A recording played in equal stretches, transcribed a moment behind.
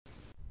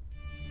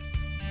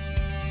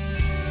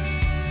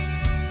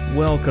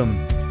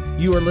Welcome.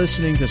 You are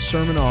listening to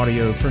sermon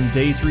audio from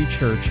Day 3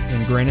 Church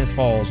in Granite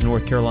Falls,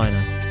 North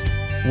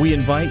Carolina. We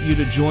invite you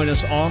to join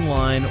us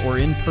online or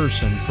in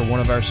person for one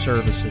of our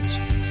services.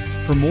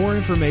 For more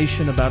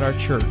information about our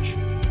church,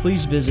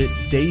 please visit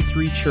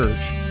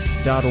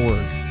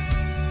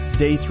day3church.org.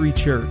 Day 3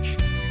 Church.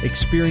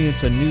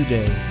 Experience a new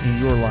day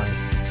in your life.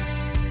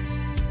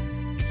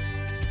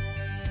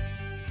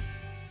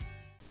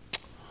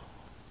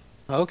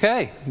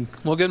 Okay.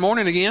 Well, good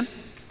morning again.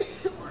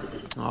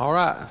 All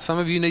right. Some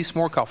of you need some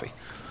more coffee.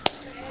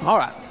 All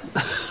right.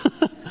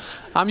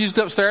 I'm used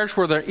upstairs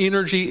where the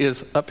energy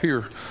is up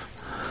here.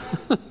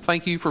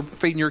 Thank you for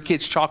feeding your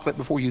kids chocolate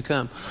before you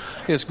come.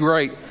 It's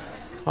great.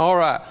 All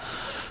right.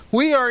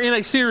 We are in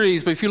a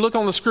series, but if you look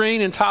on the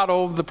screen,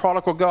 entitled The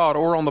Prodigal God,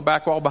 or on the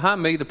back wall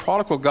behind me, The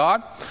Prodigal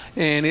God,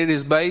 and it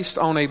is based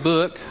on a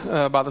book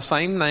by the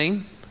same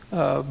name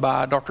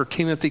by Dr.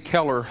 Timothy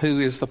Keller, who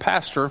is the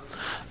pastor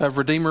of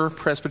Redeemer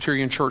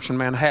Presbyterian Church in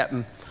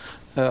Manhattan,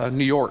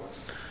 New York.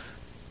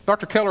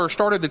 Dr. Keller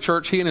started the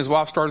church. He and his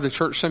wife started the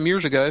church some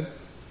years ago,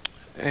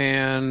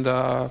 and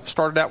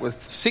started out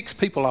with 6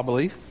 people, I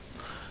believe.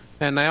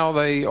 And now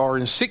they are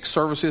in 6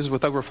 services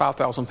with over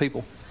 5,000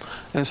 people.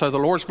 And so the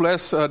Lord's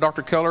blessed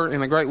Dr. Keller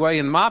in a great way.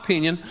 In my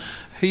opinion,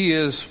 he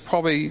is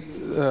probably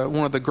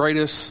one of the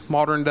greatest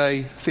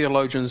modern-day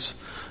theologians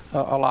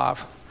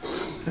alive.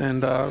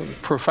 And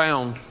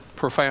profound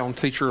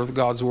teacher of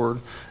God's Word.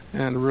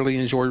 And really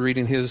enjoy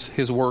reading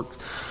his work.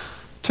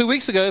 2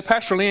 weeks ago,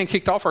 Pastor Lynn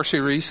kicked off our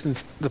series,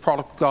 The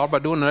Prodigal God, by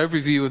doing an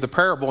overview of the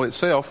parable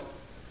itself.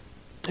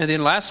 And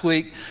then last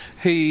week,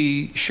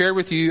 he shared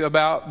with you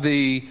about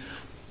the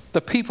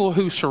people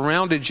who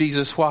surrounded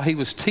Jesus while he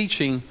was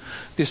teaching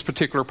this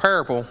particular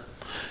parable.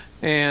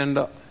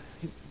 And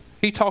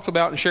he talked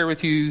about and shared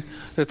with you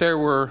that there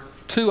were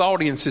 2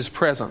 audiences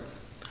present.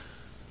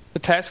 The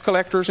tax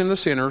collectors and the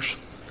sinners,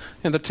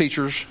 and the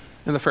teachers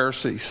and the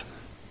Pharisees.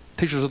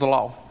 Teachers of the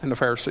law and the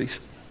Pharisees.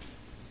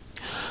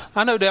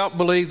 I no doubt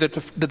believe that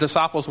the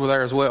disciples were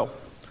there as well.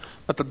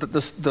 But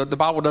the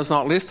Bible does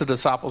not list the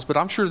disciples, but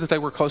I'm sure that they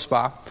were close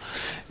by.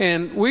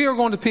 And we are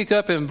going to pick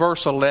up in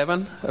verse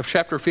 11 of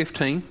chapter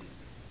 15.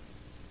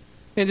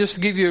 And just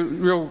to give you a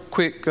real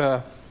quick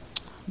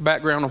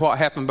background of what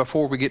happened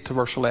before we get to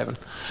verse 11,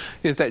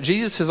 is that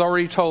Jesus has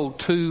already told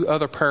 2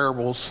 other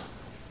parables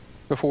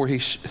before he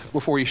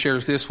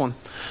shares this one.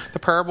 The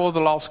parable of the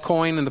lost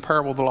coin and the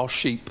parable of the lost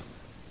sheep.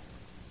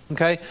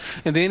 Okay?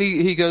 And then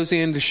he goes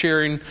into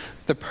sharing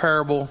the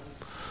parable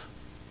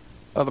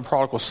of the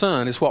prodigal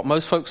son. Is what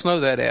most folks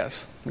know that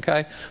as.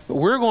 Okay? But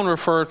we're going to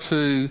refer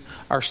to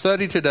our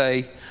study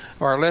today,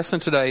 or our lesson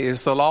today,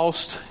 is the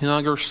lost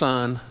younger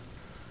son, ...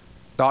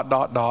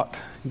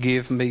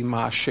 give me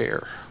my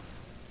share.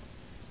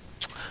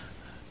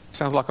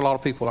 Sounds like a lot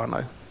of people I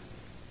know.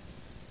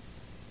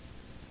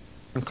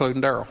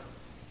 Including Daryl.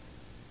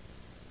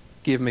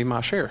 Give me my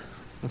share.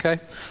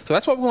 Okay? So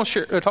that's what we're going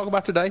to talk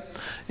about today.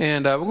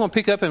 And we're going to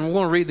pick up and we're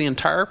going to read the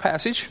entire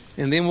passage.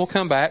 And then we'll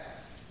come back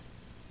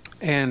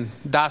and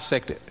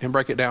dissect it and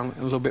break it down in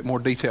a little bit more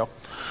detail.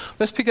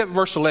 Let's pick up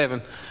verse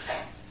 11.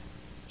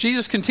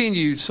 Jesus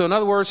continued. So in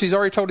other words, he's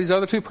already told these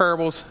other 2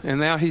 parables.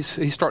 And now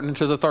he's starting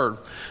into the third.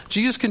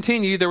 Jesus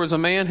continued. There was a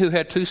man who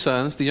had 2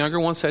 sons. The younger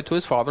one said to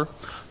his father,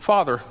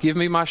 "Father, give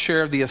me my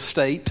share of the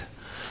estate."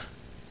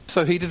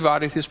 So he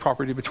divided his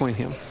property between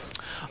him.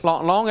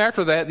 Long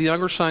after that, the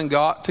younger son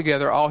got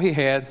together all he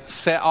had,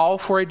 set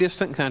off for a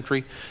distant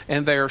country,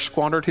 and there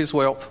squandered his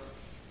wealth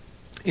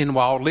in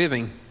wild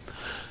living.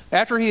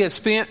 After he had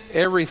spent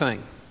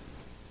everything,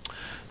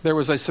 there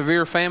was a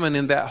severe famine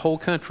in that whole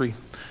country,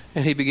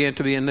 and he began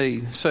to be in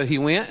need. So he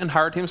went and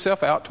hired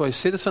himself out to a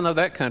citizen of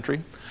that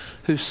country,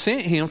 who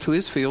sent him to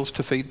his fields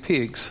to feed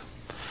pigs.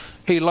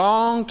 He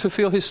longed to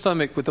fill his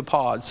stomach with the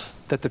pods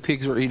that the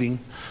pigs were eating,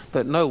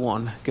 but no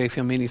one gave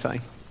him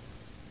anything.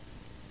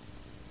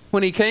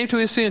 When he came to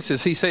his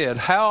senses, he said,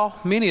 "How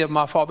many of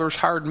my father's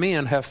hired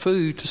men have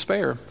food to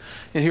spare?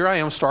 And here I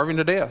am starving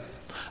to death.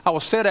 I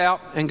will set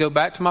out and go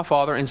back to my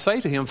father and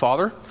say to him,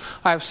 'Father,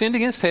 I have sinned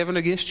against heaven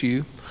and against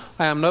you.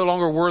 I am no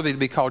longer worthy to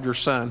be called your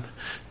son.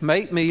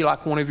 Make me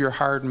like one of your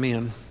hired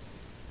men.'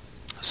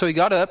 So he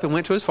got up and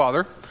went to his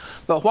father.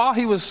 But while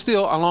he was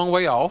still a long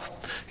way off,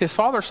 his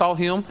father saw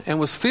him and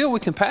was filled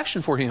with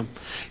compassion for him.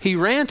 He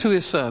ran to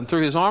his son,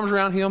 threw his arms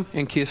around him,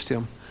 and kissed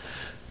him.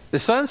 The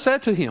son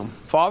said to him,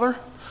 'Father,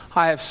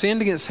 I have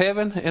sinned against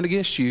heaven and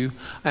against you.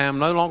 I am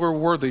no longer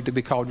worthy to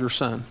be called your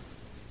son.'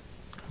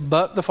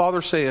 But the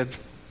father said,"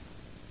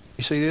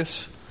 you see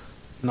this?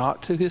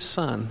 Not to his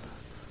son.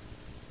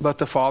 But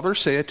the father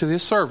said to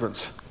his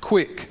servants,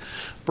 'Quick,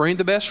 bring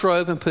the best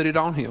robe and put it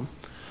on him.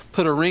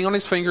 Put a ring on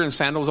his finger and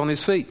sandals on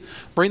his feet.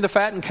 Bring the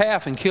fattened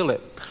calf and kill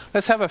it.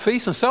 Let's have a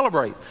feast and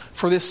celebrate.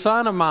 For this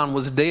son of mine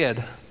was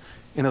dead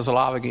and is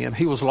alive again.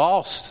 He was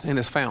lost and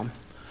is found.'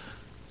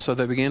 So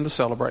they began to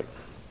celebrate."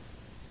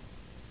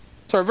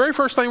 So our very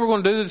first thing we're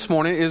going to do this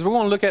morning is we're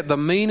going to look at the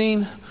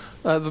meaning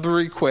of the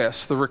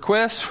request. The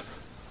request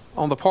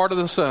on the part of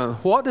the son.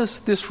 What does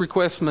this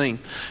request mean?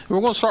 And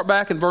we're going to start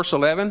back in verse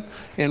 11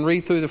 and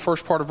read through the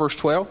first part of verse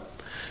 12.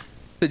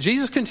 But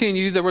Jesus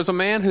continued, there was a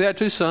man who had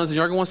 2 sons. The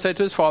younger one said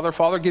to his father,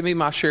 Father, give me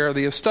my share of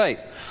the estate.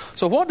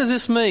 So what does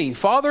this mean?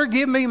 Father,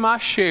 give me my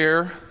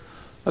share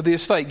of the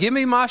estate. Give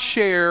me my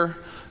share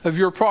of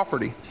your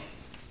property.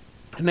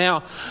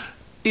 Now,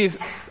 I'm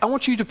going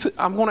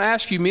to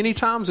ask you many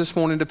times this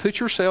morning to put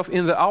yourself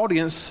in the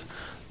audience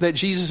that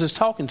Jesus is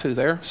talking to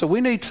there. So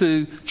we need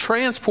to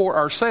transport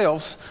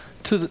ourselves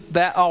to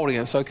that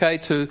audience, okay,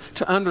 to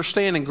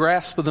understand and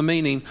grasp the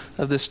meaning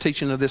of this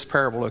teaching of this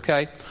parable,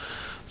 okay?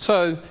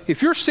 So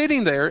if you're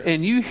sitting there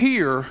and you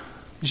hear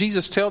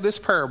Jesus tell this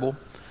parable,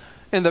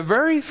 and the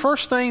very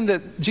first thing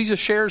that Jesus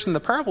shares in the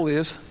parable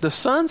is, the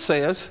son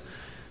says,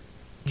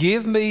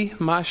 give me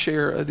my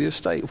share of the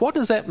estate. What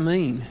does that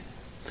mean?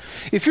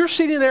 If you're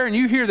sitting there and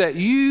you hear that,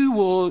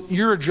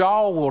 your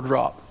jaw will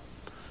drop.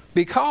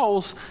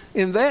 Because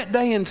in that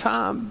day and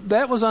time,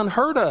 that was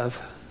unheard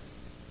of.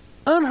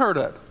 Unheard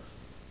of.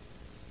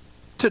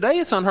 Today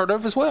it's unheard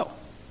of as well.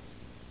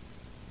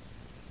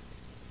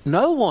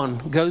 No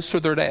one goes to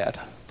their dad.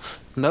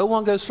 No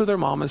one goes to their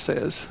mom and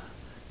says,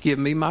 give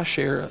me my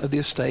share of the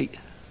estate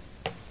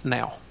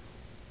now.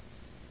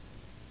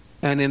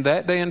 And in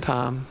that day and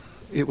time,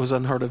 it was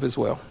unheard of as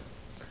well.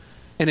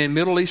 And in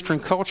Middle Eastern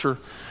culture,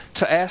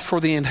 to ask for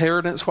the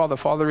inheritance while the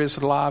father is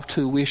alive,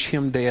 to wish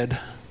him dead.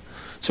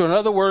 So in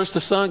other words, the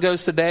son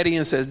goes to daddy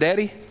and says,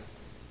 Daddy,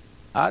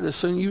 I'd as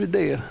soon you were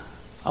dead.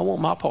 I want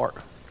my part.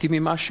 Give me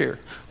my share.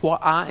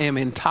 What I am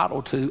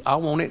entitled to, I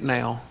want it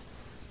now.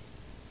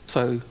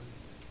 So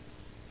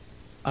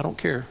I don't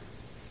care.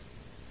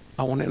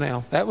 I want it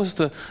now. That was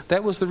the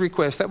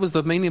request. That was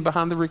the meaning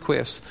behind the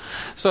request.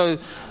 So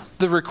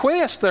the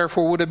request,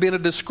 therefore, would have been a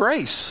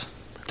disgrace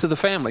to the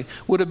family,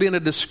 would have been a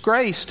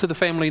disgrace to the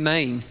family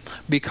name,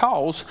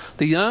 because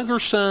the younger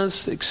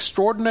son's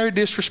extraordinary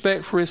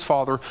disrespect for his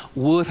father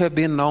would have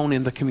been known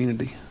in the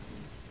community.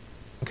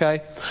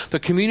 Okay? The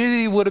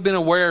community would have been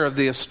aware of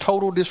this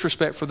total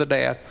disrespect for the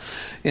dad,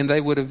 and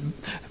they would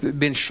have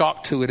been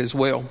shocked to it as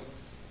well.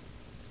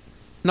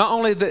 Not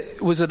only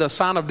was it a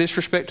sign of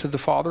disrespect to the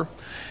father,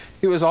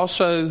 it was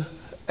also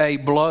a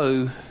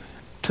blow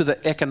to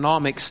the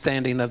economic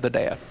standing of the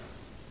dad.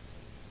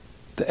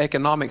 The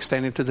economic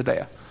standing to the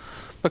dad.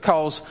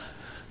 Because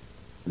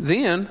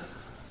then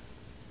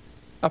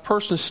a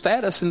person's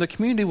status in the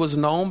community was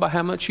known by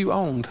how much you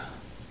owned.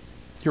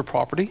 Your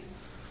property,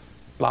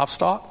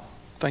 livestock,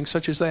 things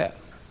such as that.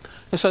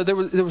 And so there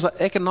was an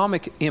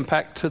economic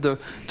impact to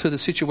the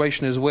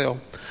situation as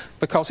well,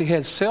 because he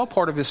had to sell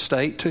part of his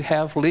estate to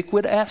have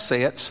liquid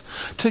assets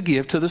to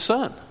give to the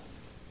son.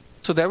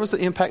 So there was the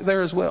impact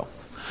there as well.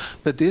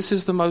 But this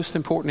is the most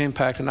important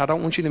impact, and I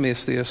don't want you to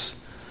miss this.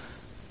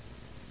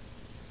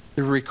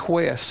 The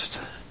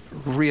request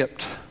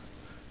ripped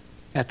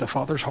at the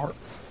father's heart.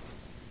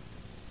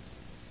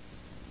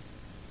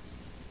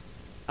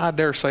 I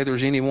dare say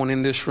there's anyone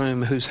in this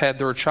room who's had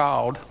their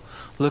child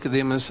look at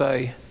them and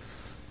say,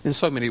 in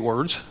so many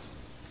words,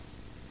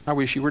 I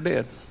wish you were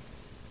dead,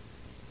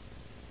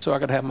 so I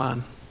could have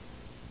mine.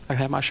 I could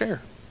have my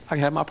share. I could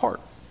have my part.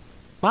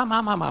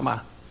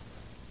 My.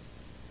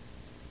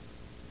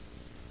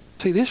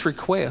 See, this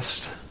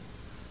request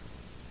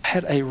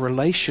had a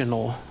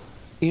relational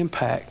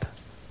impact,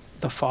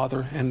 the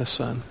father and the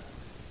son.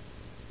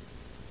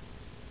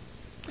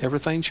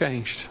 Everything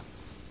changed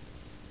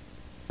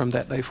from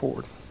that day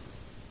forward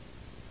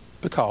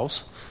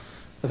because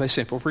of a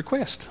simple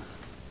request.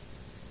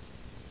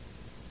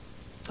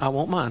 I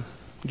want mine.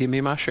 Give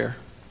me my share.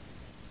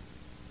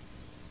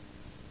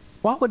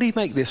 Why would he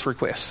make this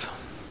request?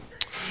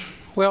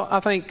 Well, I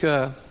think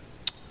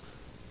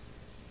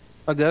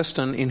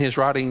Augustine, in his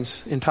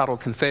writings entitled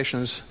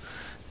Confessions,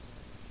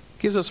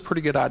 gives us a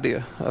pretty good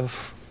idea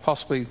of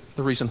possibly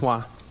the reason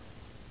why.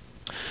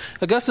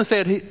 Augustine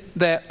said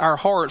that our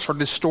hearts are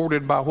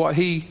distorted by what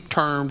he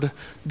termed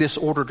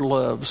disordered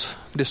loves.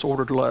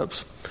 Disordered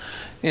loves.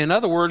 In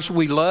other words,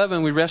 we love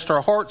and we rest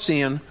our hearts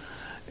in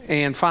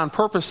and find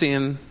purpose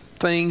in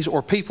things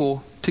or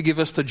people to give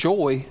us the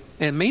joy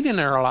and meaning in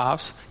our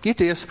lives, get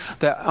this,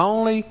 that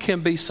only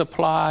can be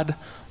supplied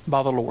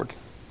by the Lord.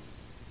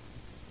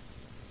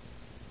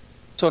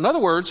 So in other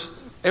words,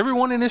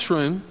 everyone in this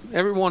room,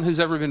 everyone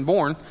who's ever been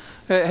born,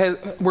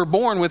 we're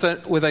born with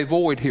a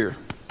void here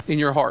in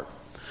your heart.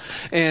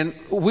 And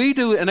we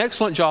do an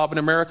excellent job in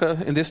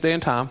America in this day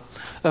and time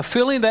of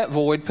filling that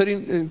void,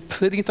 putting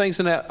things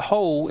in that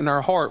hole in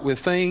our heart with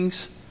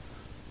things,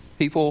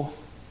 people,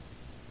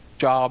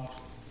 job,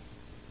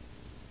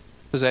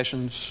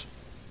 possessions,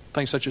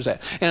 things such as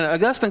that. And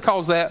Augustine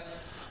calls that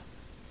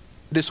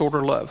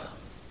disordered love.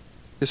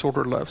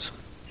 Disordered loves.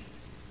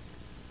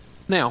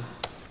 Now,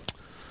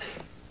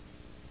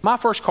 my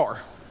first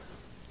car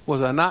was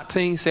a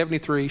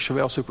 1973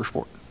 Chevelle Super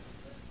Sport.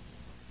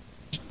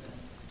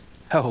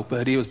 Oh,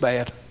 buddy, it was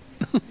bad.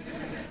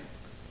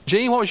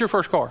 Gene, what was your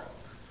first car?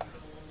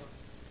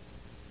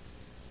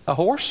 A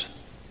horse?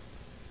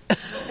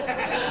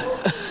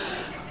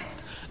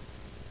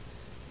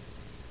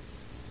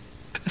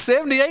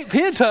 '78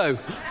 Pinto.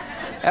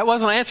 That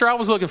wasn't the answer I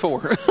was looking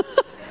for.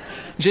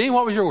 Gene,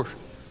 what was yours?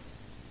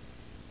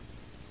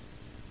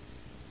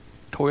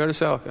 Toyota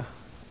Celica.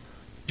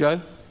 Joe?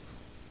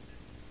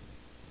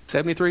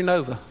 73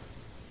 Nova.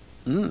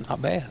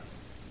 Not bad.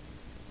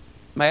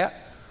 Matt?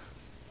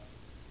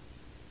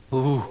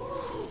 Ooh.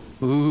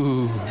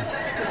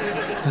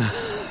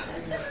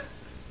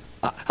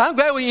 I'm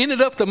glad we ended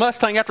up the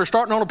Mustang after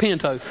starting on a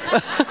Pinto.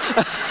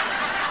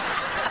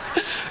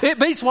 It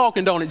beats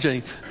walking, don't it,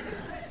 Gene?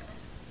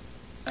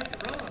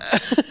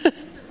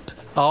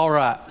 All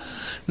right.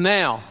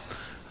 Now,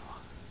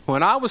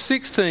 when I was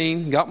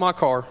 16, got my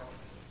car.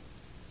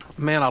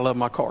 Man, I love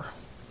my car.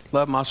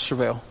 Love my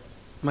Chevelle.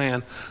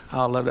 Man,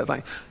 I love that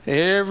thing.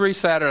 Every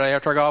Saturday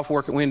after I got off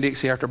work at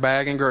Winn-Dixie after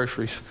bagging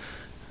groceries.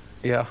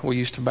 Yeah, we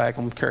used to bag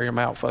them, carry them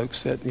out,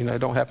 folks. That,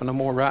 don't happen no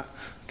more, right?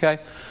 Okay.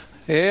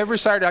 Every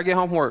Saturday I get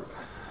home from work.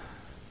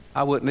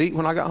 I wouldn't eat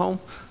when I got home.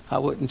 I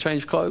wouldn't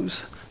change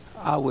clothes.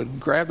 I would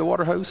grab the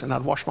water hose and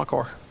I'd wash my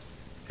car.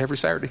 Every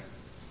Saturday.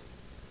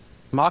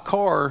 My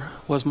car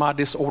was my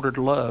disordered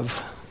love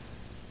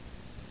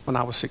when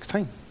I was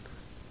 16.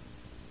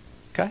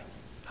 Okay?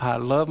 I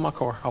love my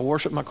car. I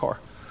worship my car.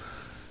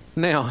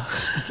 Now,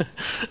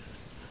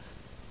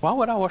 why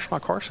would I wash my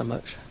car so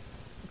much?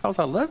 Because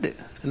I loved it.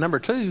 And number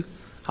two,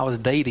 I was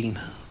dating.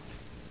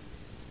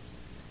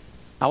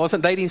 I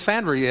wasn't dating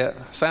Sandra yet.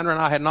 Sandra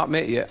and I had not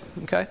met yet.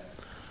 Okay?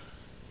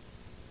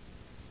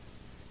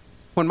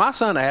 When my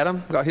son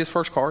Adam got his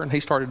first car and he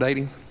started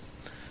dating,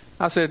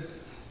 I said,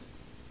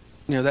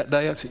 that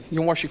day, I said, you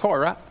want to wash your car,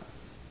 right?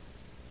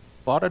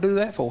 What'd I do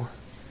that for?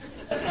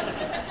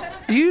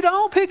 You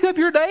don't pick up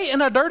your date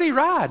in a dirty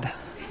ride.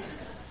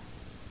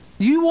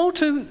 You want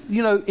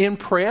to,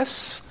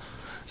 impress,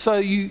 so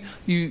you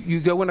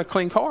go in a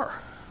clean car,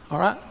 all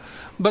right?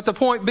 But the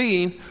point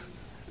being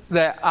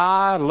that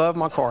I love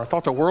my car. I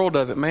thought the world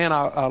of it. Man,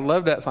 I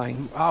love that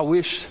thing. I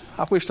wished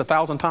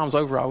 1,000 times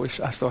over I wish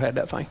I still had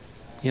that thing,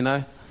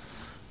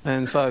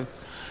 And so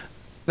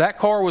that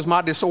car was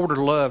my disordered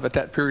love at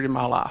that period in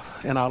my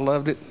life, and I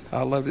loved it.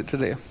 I loved it to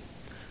death.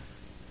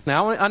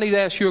 Now, I need to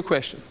ask you a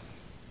question.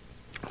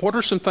 What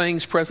are some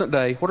things present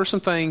day, what are some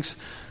things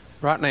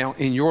right now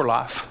in your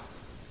life?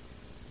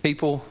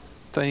 People,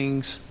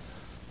 things,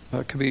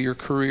 it could be your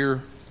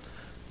career,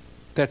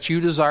 that you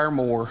desire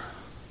more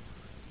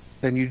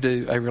than you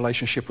do a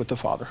relationship with the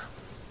Father.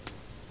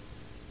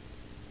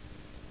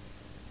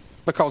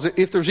 Because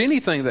if there's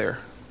anything there,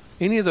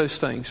 any of those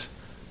things,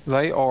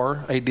 they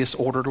are a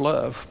disordered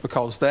love,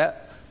 because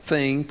that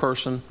thing,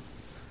 person,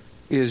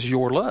 is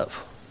your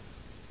love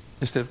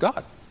instead of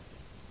God,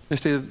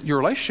 instead of your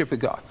relationship with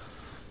God,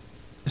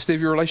 instead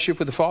of your relationship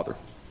with the Father.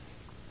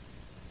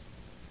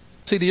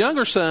 See, the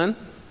younger son,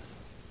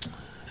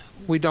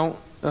 we don't.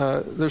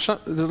 There's a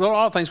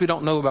lot of things we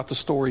don't know about the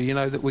story,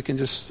 that we can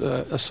just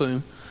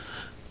assume.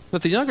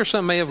 But the younger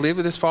son may have lived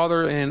with his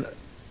father, and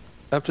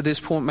up to this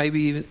point,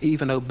 maybe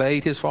even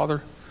obeyed his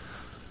father.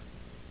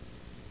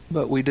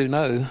 But we do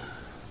know,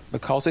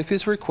 because of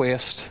his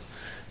request,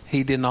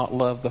 he did not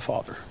love the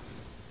Father.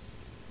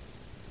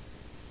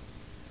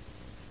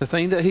 The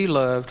thing that he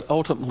loved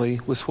ultimately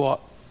was what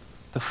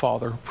the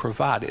Father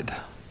provided.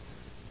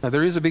 Now,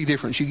 there is a big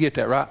difference. You get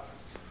that, right?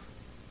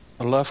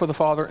 A love for the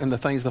Father and the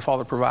things the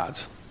Father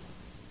provides.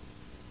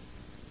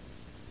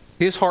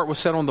 His heart was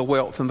set on the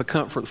wealth and the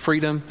comfort,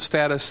 freedom,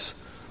 status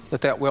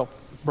that wealth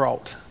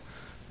brought.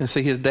 And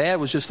see, his dad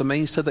was just the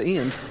means to the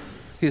end.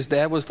 His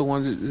dad was the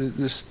one that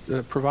just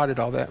provided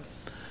all that.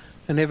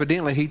 And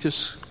evidently, he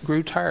just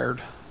grew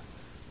tired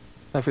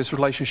of his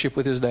relationship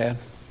with his dad.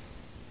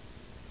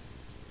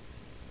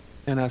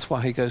 And that's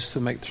why he goes to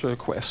make the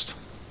request.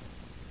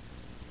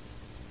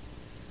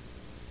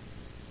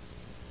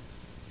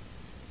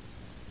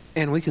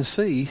 And we can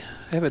see,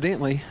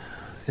 evidently,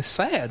 it's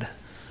sad.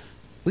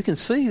 We can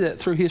see that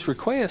through his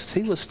request,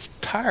 he was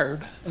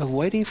tired of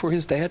waiting for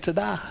his dad to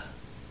die.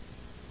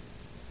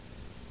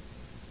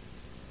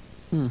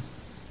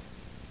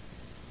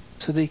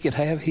 So that he could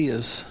have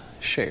his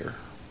share.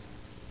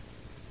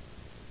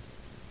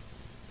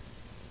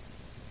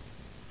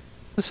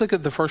 Let's look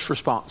at the first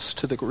response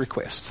to the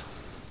request.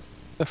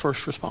 The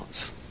first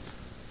response.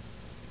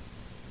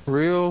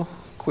 Real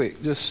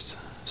quick, just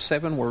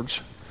 7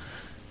 words.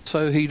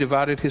 So he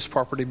divided his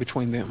property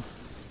between them.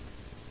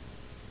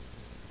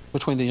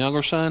 Between the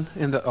younger son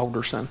and the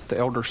older son, the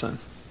elder son.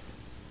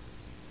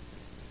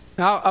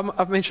 Now,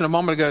 I've mentioned a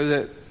moment ago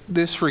that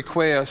this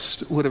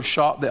request would have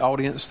shocked the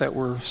audience that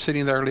were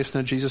sitting there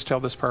listening to Jesus tell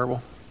this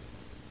parable.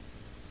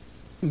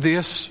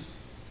 This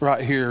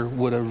right here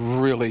would have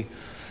really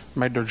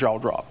made their jaw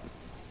drop.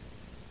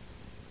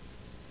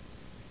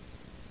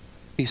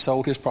 He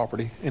sold his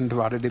property and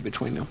divided it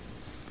between them.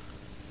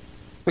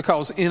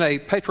 Because in a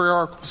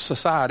patriarchal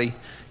society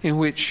in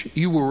which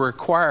you were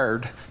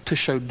required to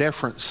show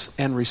deference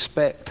and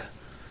respect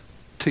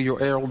to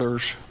your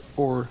elders,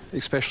 or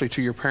especially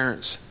to your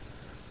parents,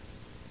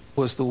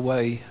 was the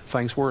way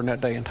things were in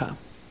that day and time.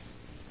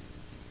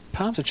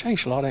 Times have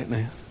changed a lot, ain't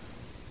they?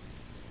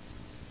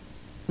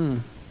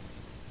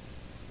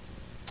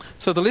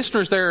 So the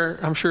listeners there,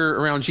 I'm sure,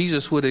 around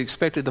Jesus would have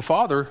expected the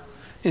Father,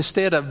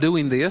 instead of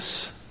doing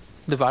this,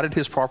 divided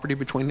his property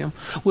between them,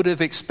 would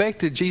have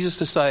expected Jesus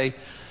to say,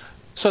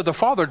 so the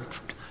father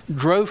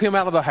drove him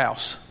out of the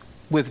house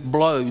with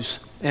blows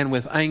and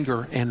with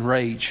anger and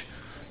rage.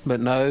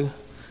 But no,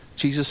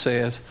 Jesus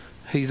says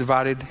he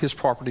divided his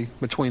property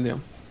between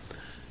them.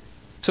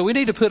 So we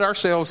need to put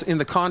ourselves in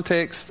the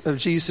context of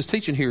Jesus'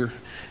 teaching here.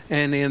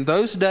 And in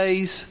those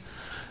days,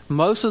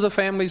 most of the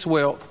family's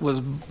wealth was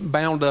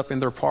bound up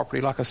in their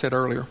property, like I said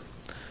earlier.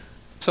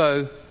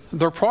 So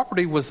their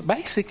property was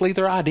basically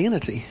their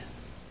identity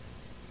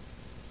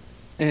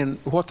and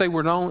what they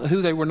were known,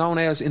 who they were known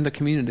as in the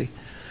community.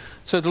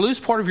 So to lose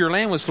part of your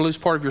land was to lose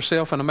part of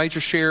yourself and a major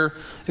share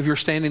of your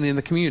standing in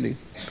the community.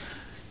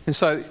 And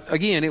so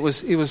again, it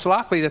was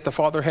likely that the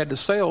father had to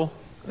sell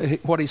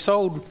what he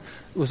sold,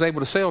 was able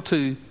to sell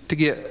to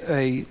get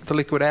the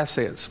liquid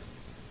assets.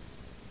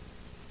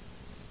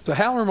 So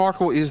how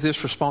remarkable is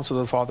this response of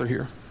the father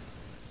here?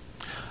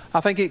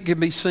 I think it can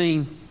be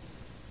seen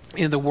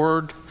in the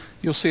word.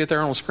 You'll see it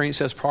there on the screen. It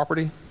says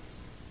property.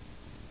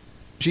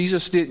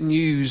 Jesus didn't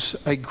use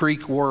a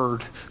Greek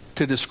word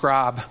to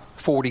describe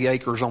 40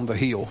 acres on the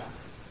hill.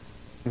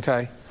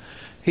 Okay?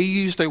 He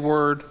used a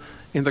word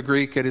in the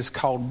Greek that is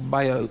called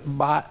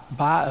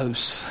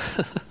bios.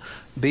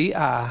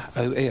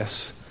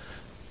 B-I-O-S.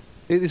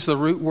 It is the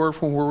root word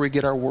from where we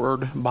get our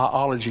word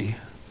biology.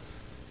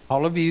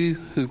 All of you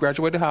who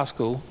graduated high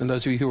school, and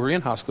those of you who are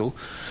in high school,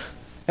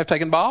 have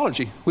taken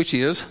biology, which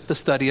is the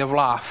study of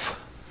life.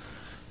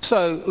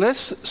 So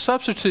let's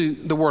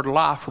substitute the word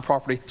life for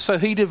property. So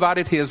he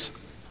divided his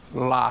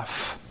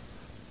life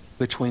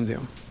between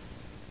them.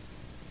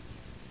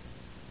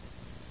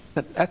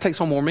 That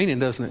takes on more meaning,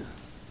 doesn't it?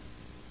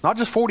 Not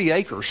just 40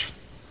 acres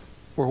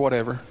or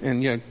whatever,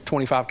 and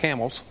 25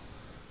 camels.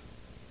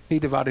 He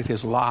divided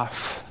his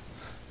life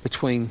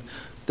between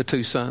the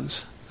two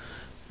sons.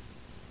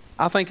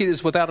 I think it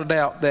is without a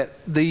doubt that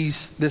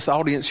this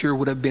audience here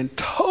would have been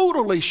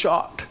totally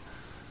shocked,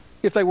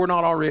 if they were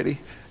not already,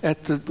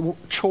 at the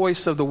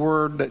choice of the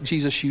word that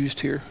Jesus used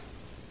here.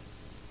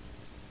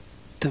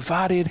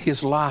 Divided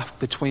his life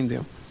between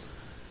them.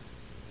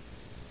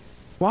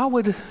 Why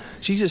would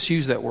Jesus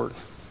use that word?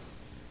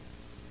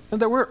 And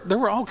there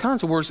were all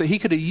kinds of words that he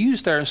could have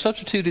used there and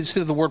substituted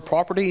instead of the word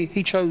property.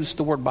 He chose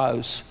the word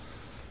bios.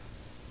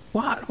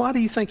 Why do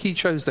you think he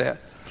chose that?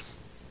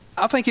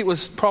 I think it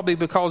was probably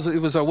because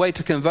it was a way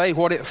to convey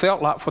what it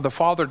felt like for the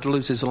father to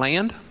lose his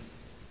land,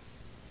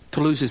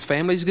 to lose his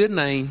family's good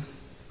name,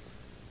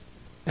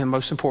 and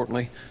most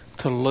importantly,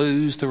 to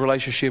lose the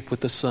relationship with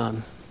the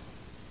son.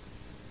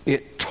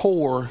 It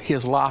tore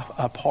his life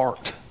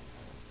apart.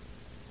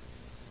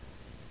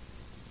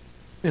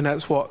 And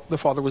that's what the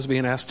father was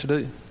being asked to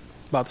do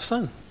by the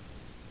son.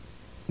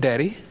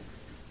 Daddy,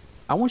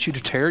 I want you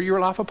to tear your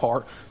life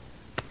apart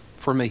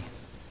for me.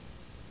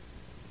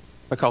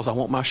 Because I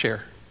want my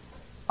share.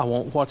 I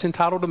want what's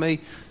entitled to me.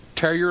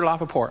 Tear your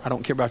life apart. I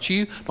don't care about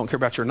you. Don't care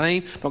about your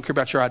name. Don't care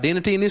about your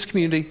identity in this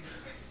community.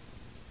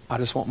 I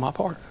just want my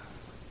part.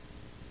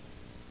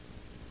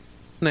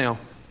 Now,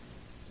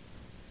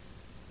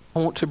 I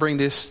want to bring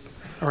this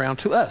around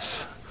to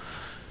us.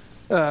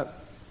 I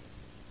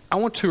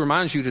want to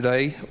remind you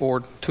today, or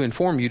to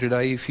inform you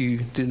today, if you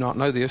did not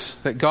know this,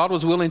 that God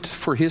was willing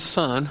for his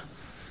son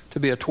to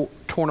be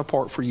torn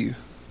apart for you.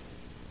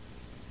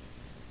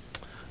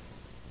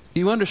 Do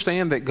you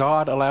understand that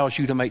God allows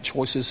you to make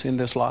choices in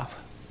this life?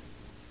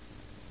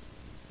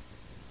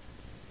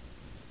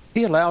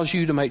 He allows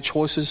you to make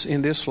choices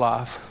in this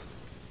life,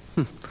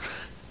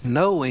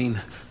 knowing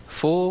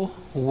full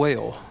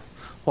well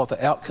what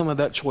the outcome of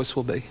that choice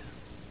will be.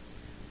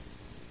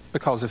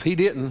 Because if he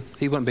didn't,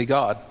 he wouldn't be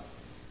God.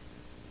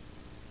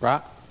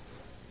 Right?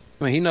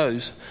 I mean, he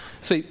knows.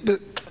 See,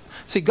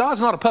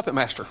 God's not a puppet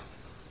master.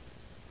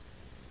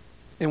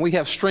 And we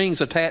have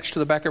strings attached to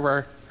the back of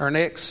our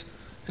necks.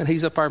 And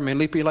he's up there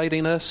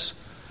manipulating us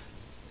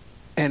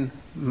and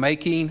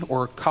making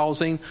or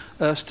causing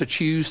us to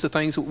choose the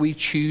things that we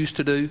choose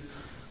to do.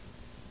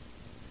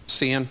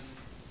 Sin.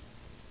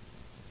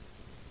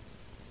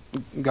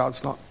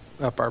 God's not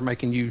up there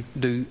making you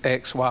do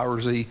X, Y, or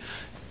Z.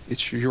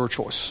 It's your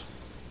choice.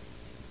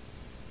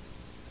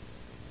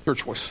 Your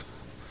choice.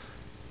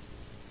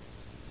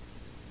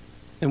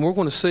 And we're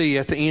going to see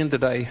at the end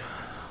today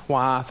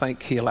why I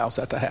think he allows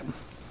that to happen.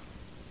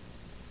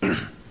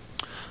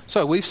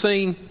 So we've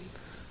seen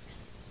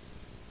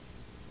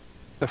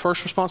the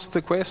first response to the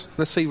request.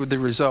 Let's see what the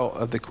result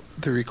of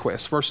the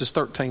request. Verses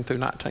 13 through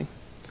 19.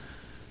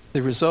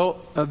 The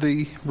result of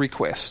the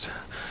request.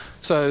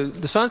 So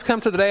the sons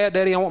come to the dad.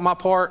 Daddy, I want my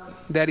part.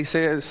 Daddy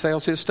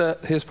sells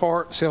his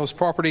part, sells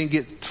property, and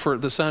gets for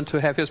the son to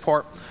have his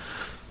part.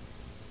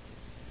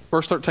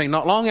 Verse 13.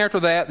 Not long after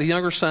that, the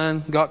younger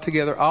son got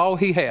together all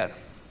he had.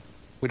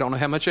 We don't know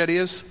how much that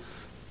is.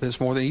 It's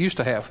more than he used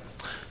to have.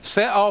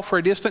 Set off for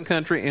a distant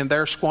country and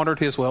there squandered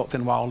his wealth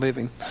in wild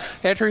living.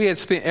 After he had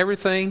spent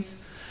everything,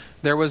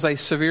 there was a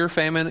severe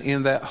famine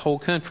in that whole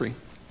country.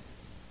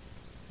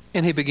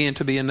 And he began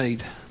to be in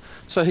need.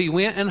 So he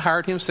went and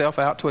hired himself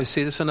out to a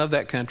citizen of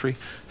that country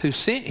who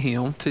sent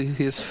him to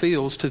his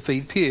fields to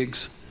feed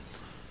pigs.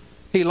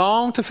 He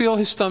longed to fill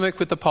his stomach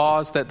with the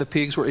pods that the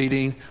pigs were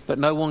eating, but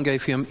no one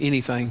gave him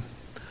anything.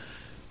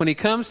 When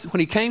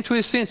he came to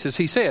his senses,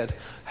 he said,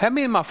 how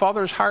many of my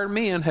father's hired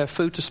men have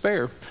food to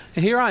spare?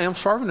 And here I am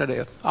starving to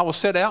death. I will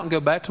set out and go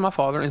back to my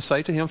father and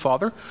say to him,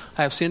 Father,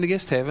 I have sinned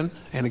against heaven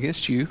and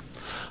against you.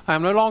 I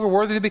am no longer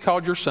worthy to be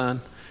called your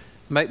son.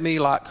 Make me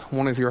like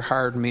one of your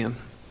hired men.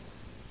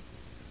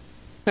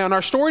 Now, in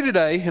our story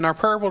today, in our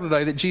parable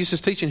today that Jesus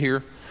is teaching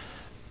here,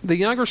 the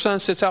younger son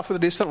sets out for the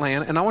distant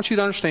land, and I want you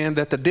to understand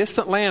that the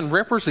distant land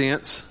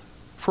represents,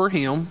 for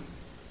him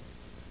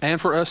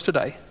and for us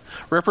today,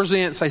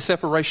 represents a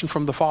separation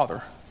from the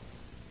Father.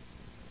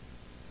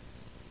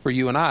 For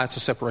you and I, it's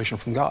a separation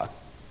from God.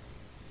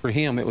 For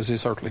him, it was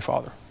his earthly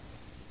father.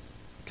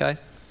 Okay?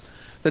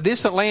 The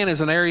distant land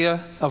is an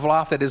area of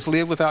life that is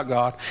lived without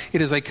God.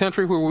 It is a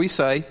country where we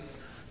say,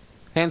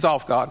 hands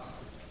off, God.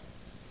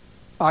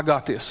 I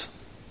got this.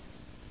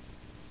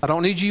 I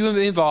don't need you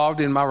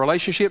involved in my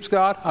relationships,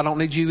 God. I don't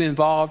need you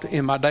involved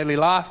in my daily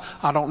life.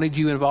 I don't need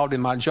you involved in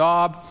my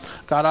job.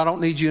 God, I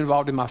don't need you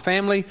involved in my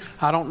family.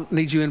 I don't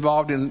need you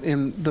involved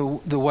in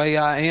the way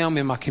I am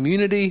in my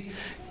community.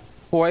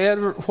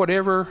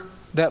 Whatever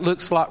that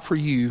looks like for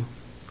you,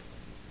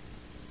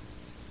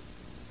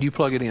 you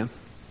plug it in.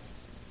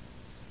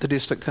 The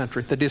distant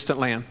country, the distant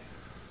land.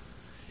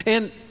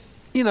 And,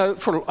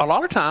 for a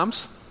lot of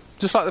times,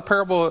 just like the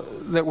parable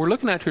that we're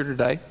looking at here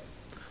today,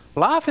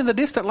 life in the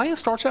distant land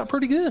starts out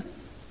pretty good.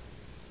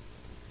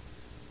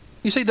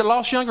 You see, the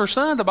lost younger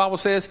son, the Bible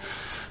says,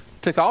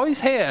 took all he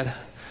had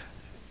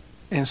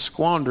and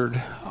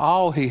squandered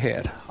all he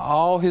had,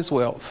 all his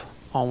wealth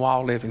on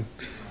wild living.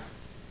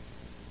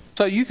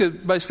 So you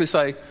could basically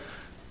say,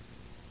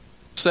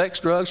 sex,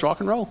 drugs, rock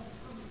and roll.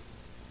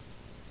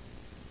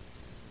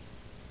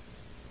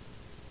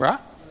 Right?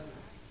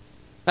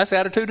 That's the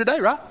attitude today,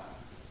 right?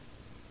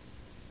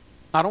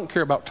 I don't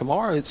care about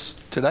tomorrow. It's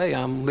today.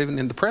 I'm living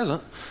in the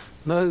present.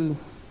 No,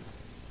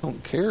 I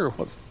don't care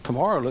what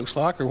tomorrow looks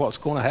like or what's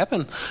going to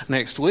happen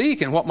next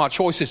week and what my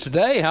choices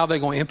today, how they're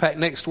going to impact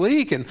next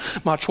week, and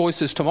my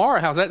choices tomorrow,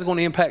 how's that going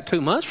to impact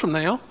 2 months from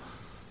now?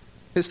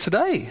 It's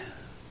today.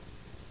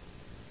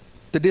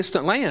 The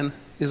distant land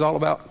is all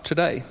about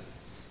today.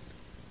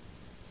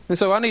 And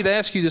so I need to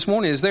ask you this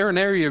morning, is there an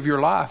area of your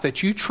life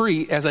that you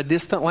treat as a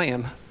distant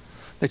land,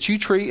 that you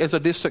treat as a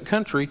distant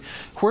country,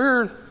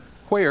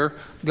 where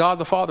God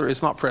the Father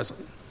is not present?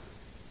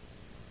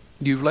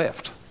 You've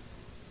left.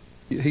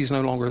 He's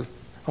no longer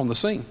on the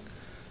scene.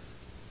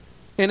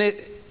 And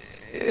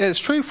it's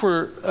true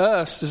for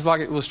us, just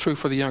like it was true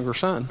for the younger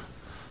son.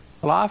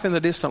 Life in the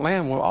distant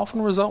land will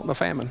often result in a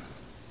famine.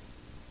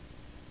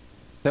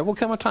 There will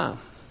come a time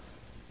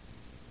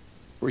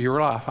for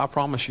your life, I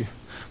promise you.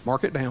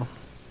 Mark it down.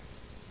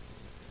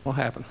 It will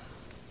happen.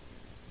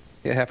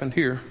 It happened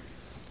here.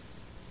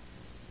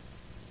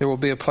 There will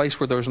be a place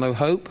where there's no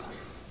hope,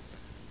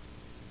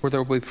 where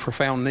there will be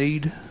profound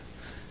need,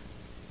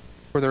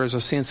 where there is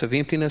a sense of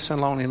emptiness and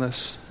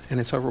loneliness, and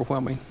it's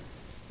overwhelming.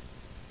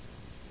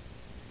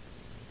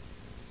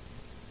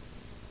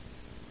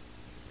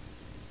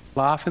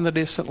 Life in the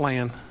distant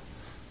land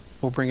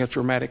will bring a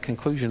dramatic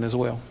conclusion as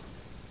well.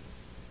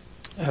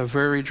 A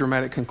very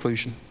dramatic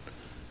conclusion.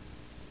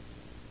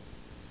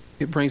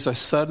 It brings a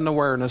sudden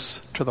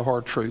awareness to the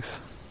hard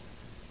truth.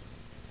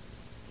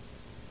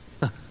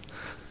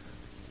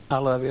 I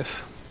love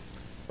this.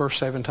 Verse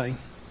 17.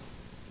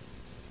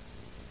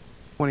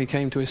 When he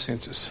came to his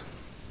senses.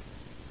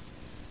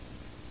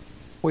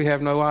 We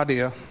have no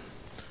idea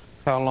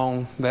how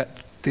long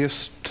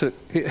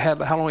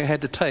how long it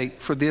had to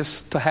take for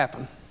this to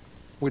happen.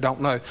 We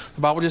don't know.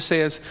 The Bible just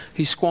says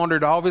he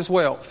squandered all of his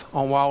wealth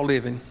on wild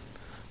living,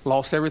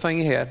 lost everything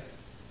he had.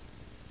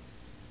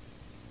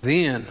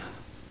 Then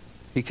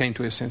he came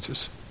to his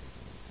senses.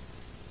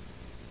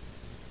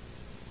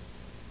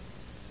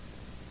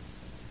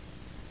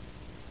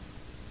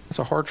 It's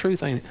a hard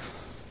truth, ain't it?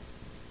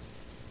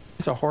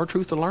 It's a hard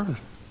truth to learn.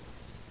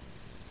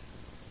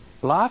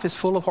 Life is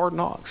full of hard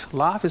knocks.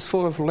 Life is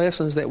full of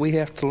lessons that we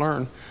have to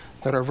learn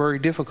that are very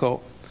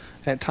difficult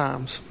at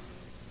times.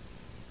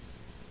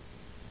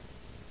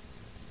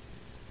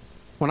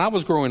 When I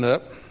was growing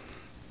up,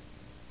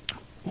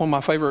 one of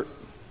my favorite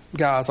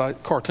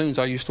cartoons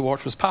I used to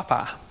watch was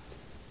Popeye.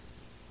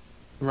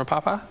 Remember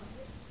Popeye?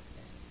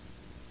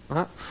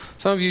 Right?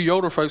 Some of you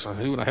older folks are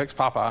like, who the heck's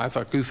Popeye? That's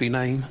a goofy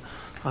name.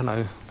 I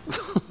know.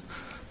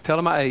 Tell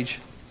them my age.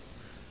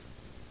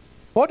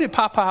 What did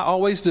Popeye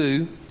always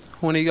do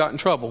when he got in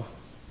trouble?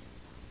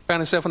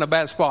 Found himself in a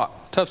bad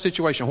spot, tough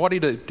situation. What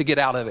did he do to get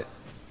out of it?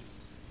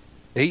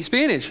 Eat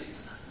spinach.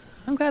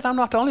 I'm glad I'm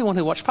not the only one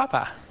who watched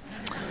Popeye.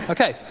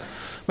 Okay.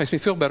 Makes me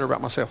feel better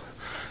about myself.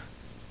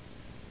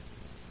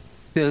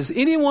 Does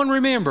anyone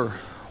remember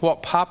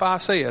what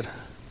Popeye said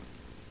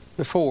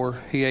before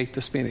he ate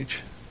the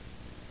spinach?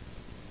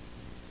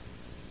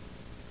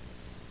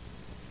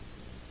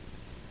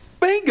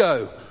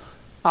 Bingo!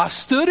 I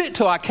stood it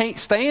till I can't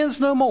stands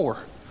no more.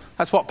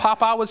 That's what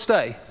Popeye would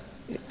say.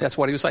 That's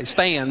what he would say,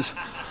 stands.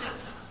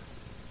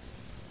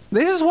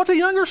 This is what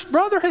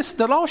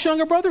the lost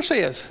younger brother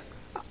says.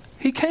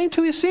 He came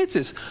to his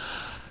senses.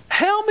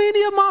 How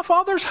many of my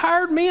father's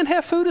hired men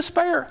have food to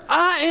spare?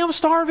 I am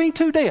starving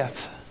to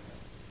death.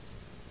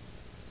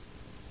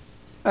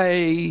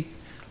 A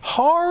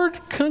hard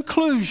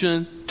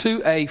conclusion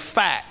to a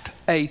fact,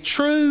 a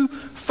true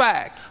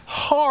fact.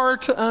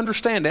 Hard to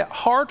understand it,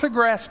 hard to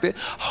grasp it,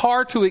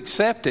 hard to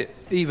accept it,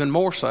 even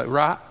more so,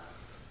 right?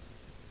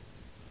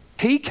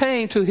 He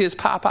came to his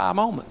Popeye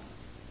moment.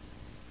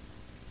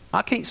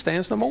 I can't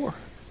stand no more.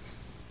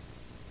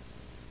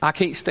 I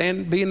can't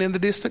stand being in the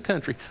distant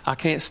country. I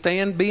can't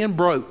stand being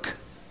broke.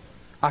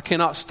 I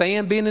cannot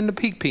stand being in the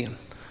pig pen.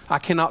 I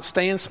cannot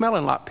stand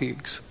smelling like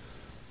pigs.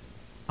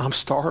 I'm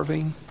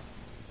starving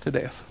to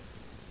death.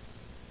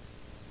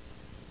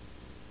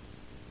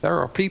 There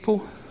are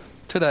people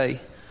today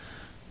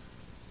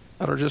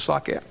that are just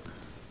like that.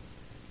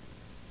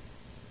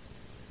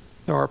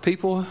 There are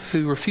people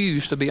who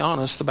refuse to be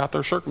honest about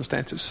their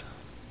circumstances.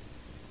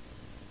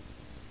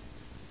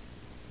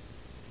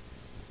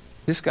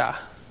 This guy,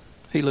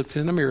 he looked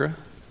in the mirror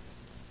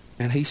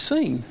and he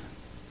seen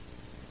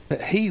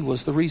that he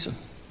was the reason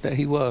that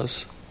he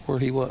was where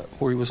he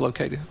was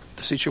located,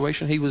 the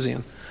situation he was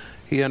in.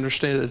 He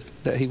understood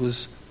that he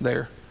was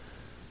there.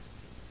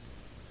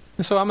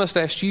 And so I must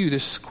ask you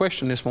this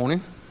question this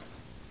morning.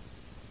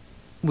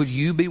 Would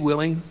you be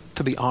willing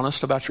to be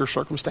honest about your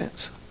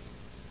circumstance?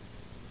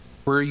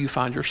 Where you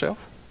find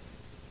yourself?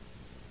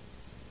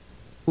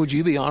 Would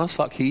you be honest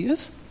like he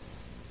is?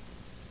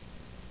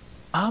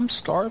 I'm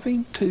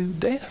starving to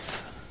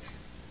death.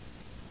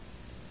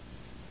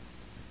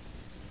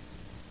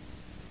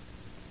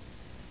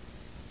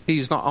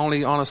 He's not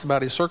only honest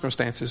about his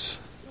circumstances,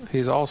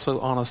 he's also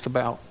honest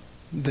about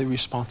the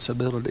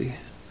responsibility.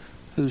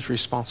 Who's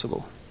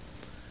responsible?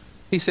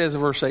 He says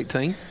in verse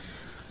 18,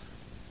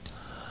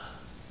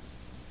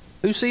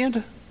 who sinned?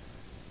 Does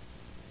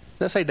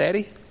that say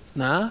daddy?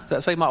 Nah. Does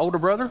that say my older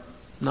brother?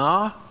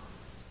 Nah.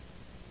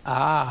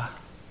 I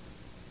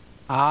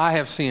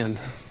have sinned.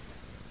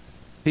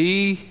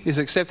 He is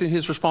accepting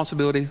his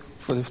responsibility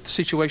for the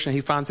situation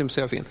he finds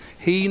himself in.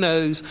 He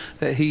knows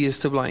that he is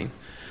to blame.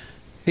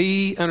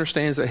 He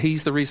understands that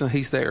he's the reason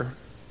he's there,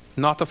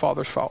 not the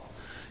father's fault.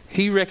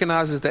 He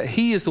recognizes that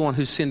he is the one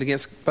who sinned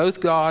against both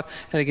God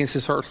and against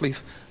his earthly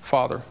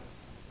father.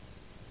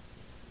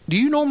 Do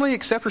you normally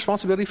accept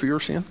responsibility for your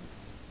sin?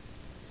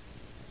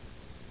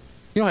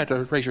 You don't have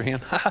to raise your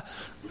hand.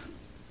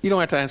 You don't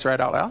have to answer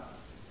that out loud.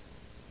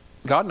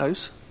 God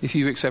knows if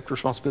you accept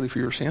responsibility for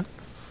your sin.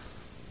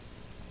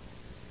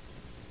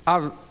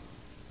 I'm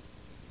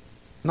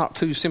not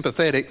too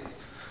sympathetic,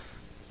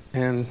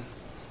 and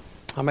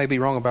I may be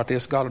wrong about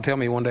this. God will tell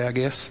me one day, I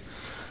guess.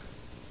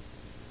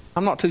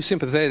 I'm not too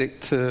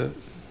sympathetic to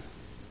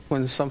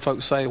when some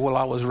folks say, well,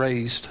 I was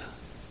raised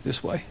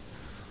this way,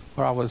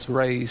 or I was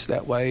raised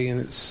that way,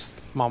 and it's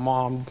my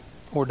mom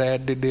or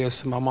dad did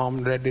this, and my mom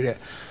and dad did that.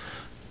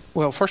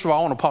 Well, first of all,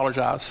 I want to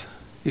apologize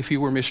if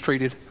you were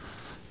mistreated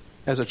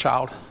as a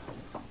child.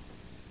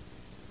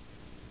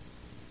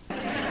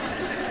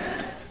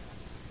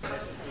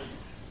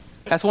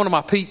 That's one of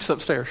my peeps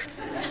upstairs.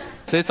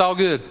 So it's all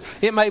good.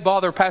 It may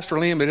bother Pastor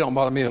Lynn, but it don't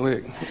bother me a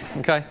lick.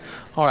 Okay?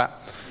 All right.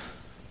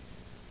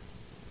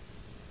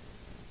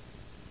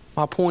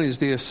 My point is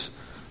this.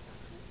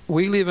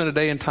 We live in a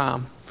day and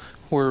time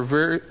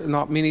where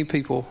not as many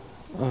people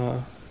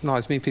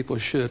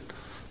as should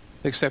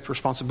accept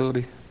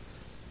responsibility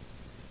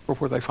for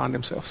where they find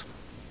themselves.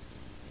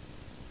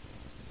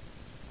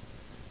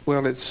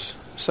 Well, it's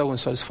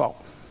so-and-so's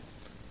fault.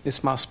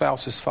 It's my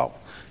spouse's fault.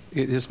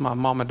 It is my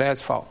mom and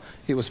dad's fault.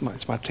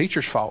 It's my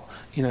teacher's fault.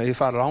 You know,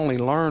 if I'd only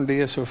learned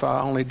this, or if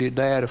I only did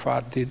that,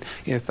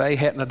 if they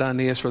hadn't have done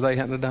this, or they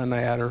hadn't have done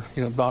that, or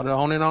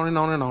on and on and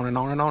on and on and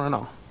on and on and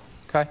on.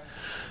 Okay?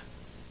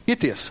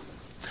 Get this.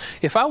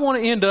 If I want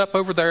to end up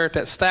over there at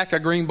that stack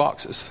of green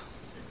boxes,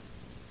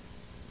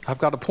 I've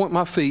got to point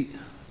my feet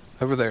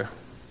over there.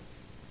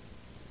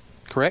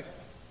 Correct?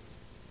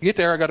 To get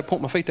there, I've got to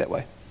point my feet that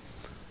way.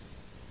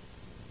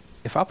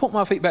 If I point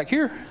my feet back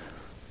here,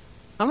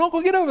 I'm not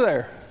going to get over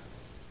there.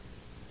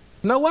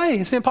 No way.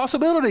 It's an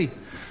impossibility.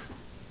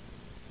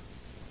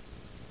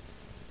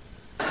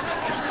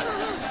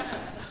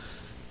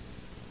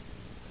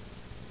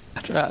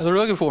 That's right. They're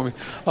looking for me.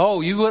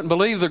 Oh, you wouldn't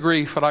believe the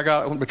grief that I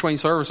got between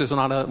services when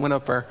I went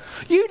up there.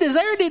 You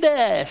deserted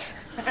us.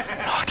 Oh,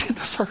 I didn't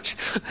desert you.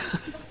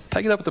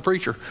 Take it up with the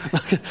preacher.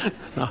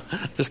 No,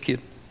 just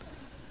kidding.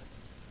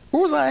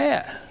 Where was I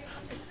at?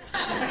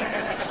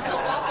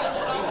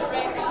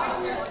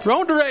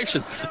 Wrong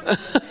direction.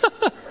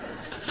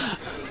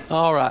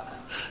 All right.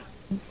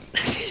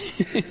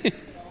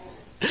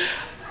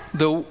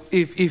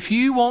 If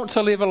you want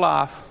to live a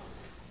life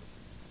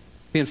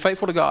being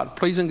faithful to God,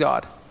 pleasing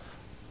God,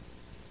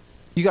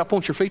 you got to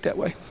point your feet that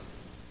way.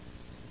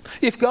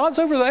 If God's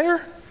over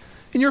there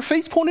and your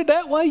feet's pointed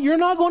that way, you're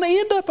not going to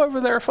end up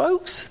over there,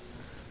 folks.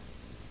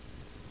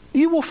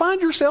 You will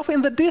find yourself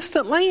in the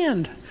distant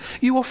land.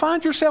 You will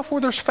find yourself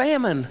where there's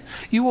famine.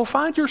 You will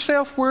find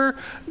yourself where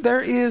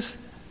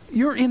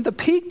you're in the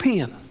pig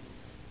pen.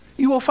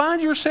 you will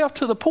find yourself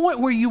to the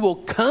point where you will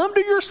come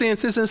to your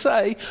senses and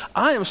say,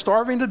 I am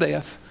starving to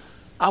death.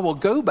 I will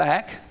go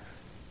back,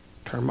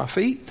 turn my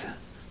feet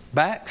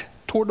back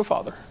toward the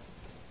Father.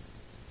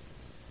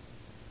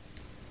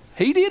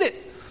 He did it.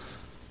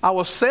 I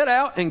will set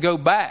out and go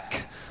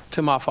back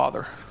to my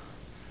Father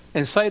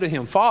and say to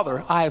him,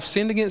 Father, I have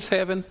sinned against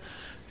heaven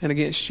and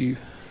against you.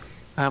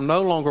 I am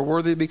no longer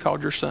worthy to be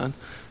called your son.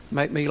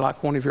 Make me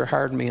like one of your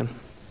hired men.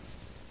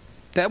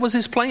 That was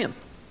his plan.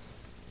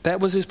 That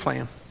was his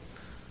plan.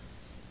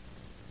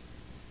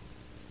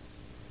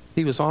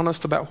 He was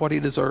honest about what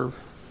he deserved.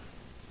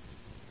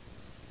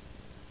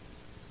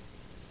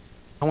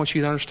 I want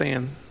you to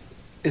understand,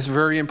 it's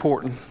very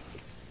important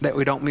that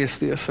we don't miss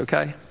this,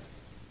 okay?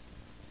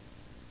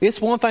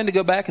 It's one thing to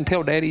go back and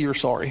tell Daddy you're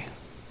sorry.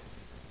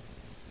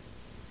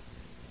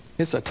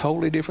 It's a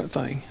totally different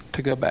thing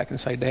to go back and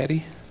say,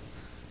 Daddy,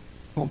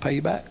 I won't pay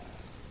you back.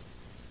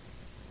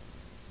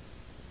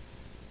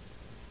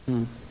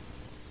 One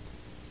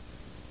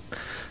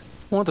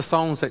of the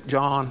songs that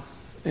John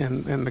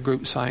and the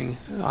group sang,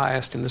 I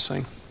asked him to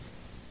sing.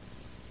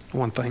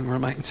 One thing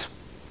remains.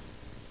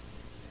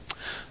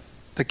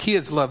 The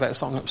kids love that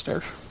song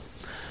upstairs.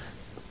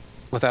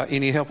 Without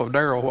any help of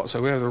Daryl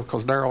whatsoever,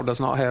 because Daryl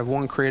does not have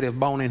one creative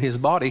bone in his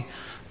body.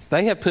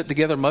 They have put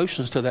together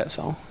motions to that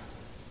song.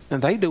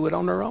 And they do it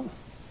on their own.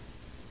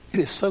 It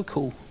is so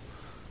cool.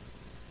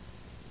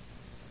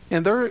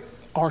 And there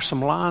are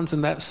some lines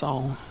in that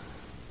song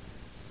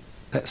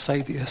that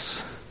say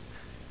this: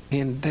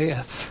 in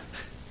death,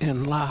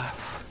 in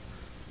life,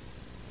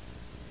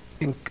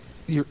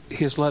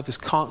 his love is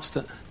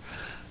constant.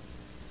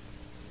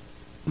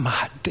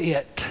 My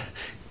debt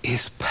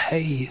is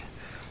paid.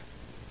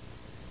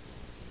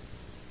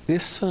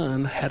 This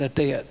son had a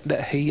debt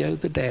that he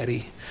owed the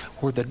daddy,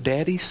 where the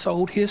daddy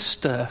sold his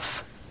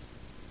stuff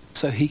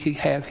so he could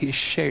have his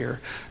share.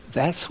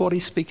 That's what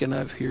he's speaking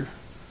of here.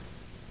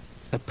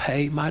 To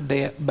pay my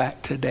debt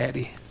back to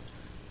Daddy.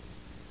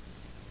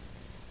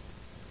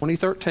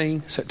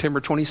 2013,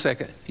 September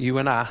 22nd, you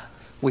and I,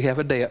 we have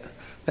a debt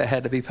that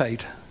had to be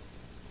paid.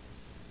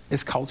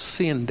 It's called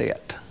sin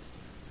debt.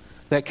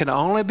 That can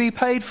only be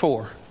paid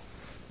for,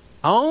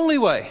 only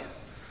way,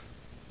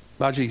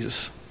 by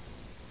Jesus.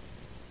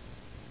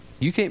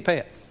 You can't pay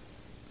it.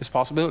 It's a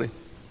possibility.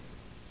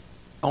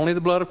 Only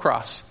the blood of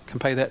Christ can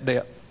pay that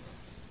debt.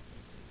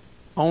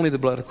 Only the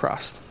blood of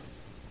Christ.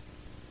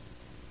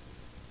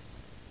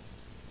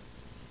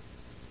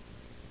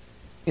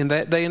 In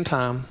that day and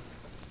time,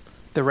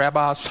 the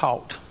rabbis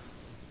taught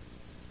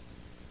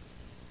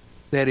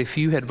that if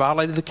you had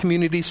violated the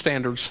community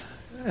standards,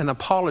 an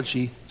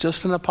apology,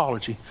 just an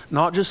apology,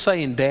 not just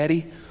saying,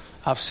 Daddy,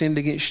 I've sinned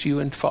against you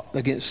and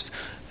against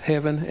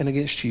heaven and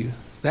against you.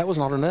 That was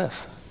not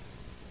enough.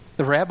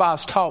 The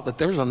rabbis taught that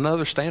there's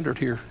another standard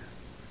here.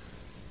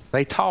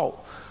 They taught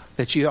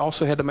that you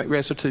also had to make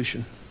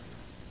restitution.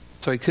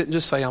 So he couldn't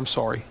just say, I'm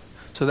sorry.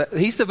 So that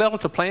he's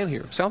developed a plan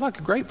here. Sounds like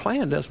a great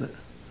plan, doesn't it?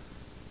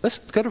 Let's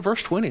go to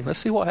verse 20. Let's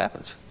see what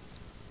happens.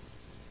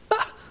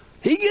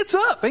 He gets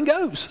up and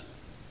goes.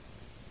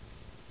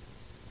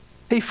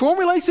 He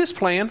formulates this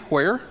plan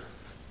where?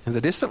 In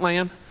the distant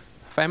land,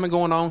 famine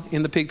going on,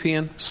 in the pig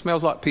pen,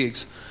 smells like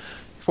pigs.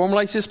 He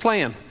formulates this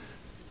plan.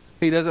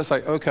 He doesn't say,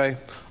 okay,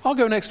 I'll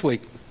go next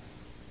week.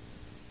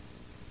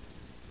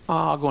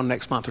 I'll go in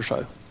next month or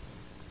so.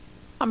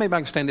 Maybe I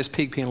can stand this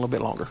pig pen a little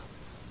bit longer.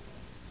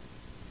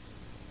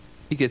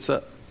 He gets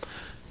up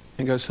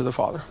and goes to the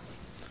Father.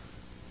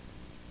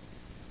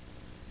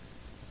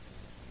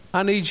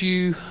 I need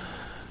you,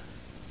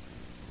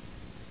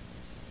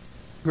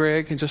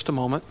 Greg, in just a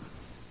moment.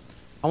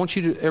 I want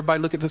you to,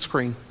 everybody look at the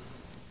screen.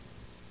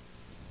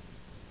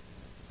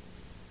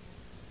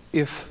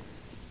 If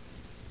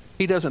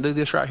he doesn't do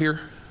this right here,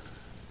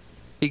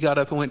 he got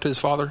up and went to his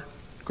Father.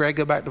 Greg,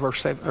 go back to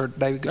verse 7, or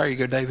David, there you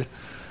go, David.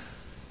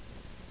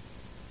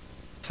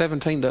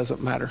 17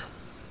 doesn't matter.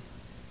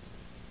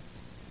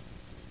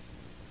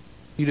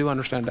 You do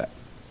understand that.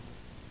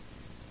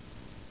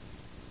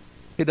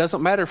 It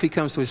doesn't matter if he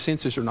comes to his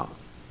senses or not.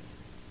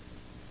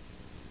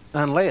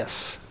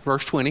 Unless,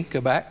 verse 20,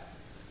 go back.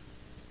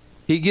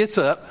 He gets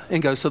up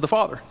and goes to the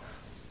Father.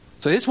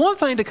 So it's one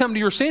thing to come to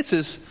your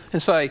senses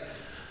and say,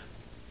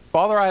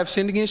 Father, I have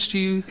sinned against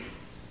you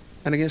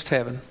and against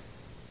heaven.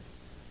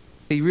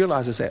 He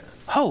realizes that.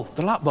 Oh,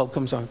 the light bulb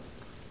comes on.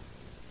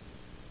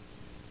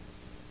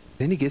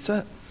 Then he gets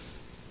up.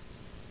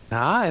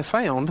 Now, I have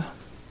found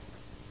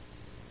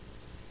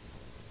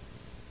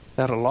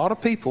that a lot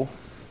of people,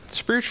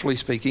 spiritually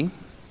speaking,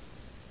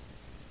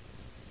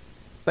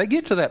 they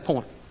get to that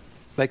point.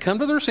 They come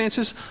to their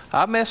senses.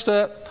 I messed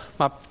up.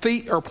 My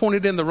feet are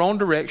pointed in the wrong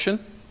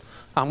direction.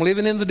 I'm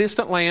living in the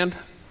distant land.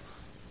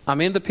 I'm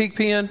in the pig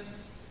pen.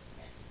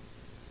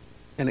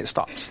 And it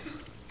stops.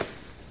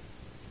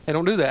 They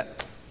don't do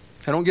that.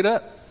 They don't get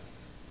up.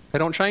 They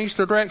don't change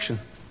their direction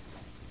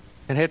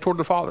and head toward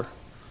the Father.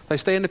 They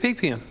stay in the pig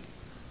pen.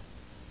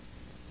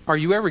 Are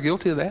you ever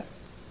guilty of that?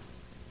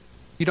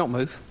 You don't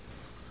move.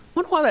 I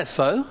wonder why that's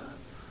so.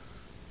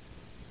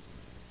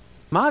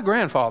 My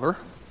grandfather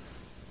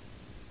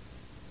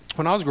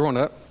when I was growing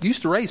up,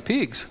 used to raise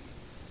pigs.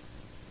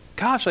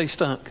 Gosh, they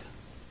stunk.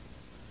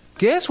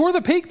 Guess where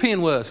the pig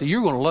pen was?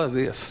 You're going to love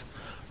this.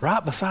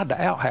 Right beside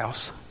the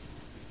outhouse.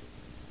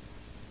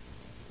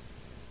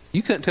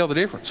 You couldn't tell the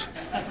difference.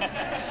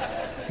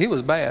 It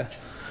was bad.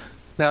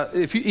 Now,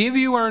 if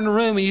you are in the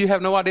room and you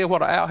have no idea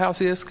what an outhouse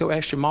is, go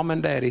ask your mom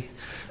and daddy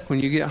when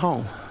you get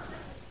home.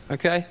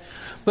 Okay?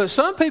 But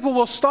some people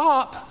will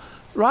stop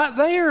right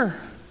there.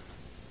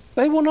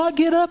 They will not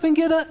get up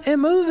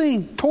and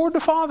moving toward the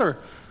Father.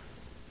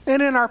 And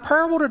in our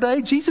parable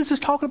today, Jesus is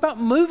talking about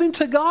moving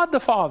to God the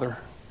Father.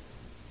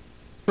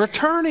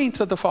 Returning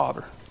to the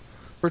Father.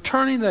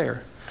 Returning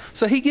there.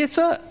 So he gets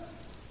up.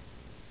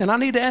 And I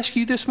need to ask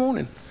you this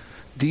morning,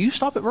 do you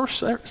stop at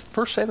verse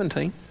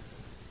 17?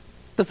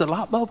 Does the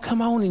light bulb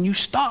come on and you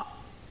stop?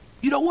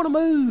 You don't want to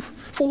move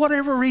for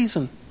whatever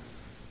reason.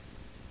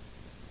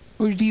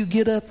 Or do you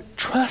get up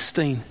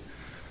trusting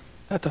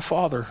that the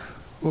Father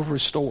will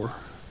restore?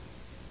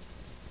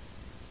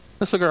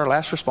 Let's look at our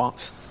last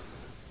response.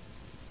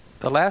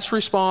 The last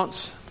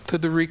response to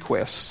the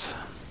request.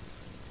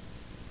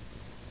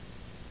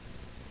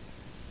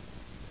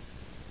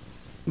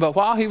 But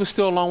while he was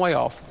still a long way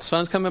off, the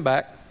son's coming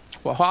back.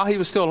 Well, while he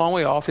was still a long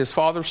way off, his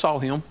father saw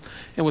him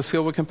and was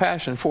filled with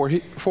compassion for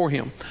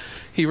him.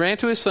 He ran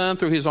to his son,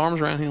 threw his arms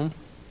around him,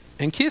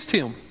 and kissed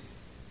him.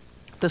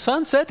 The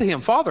son said to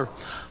him, "Father,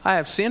 I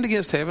have sinned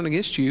against heaven,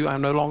 against you. I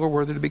am no longer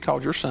worthy to be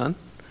called your son."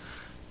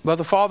 But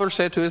the father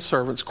said to his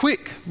servants,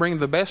 "Quick, bring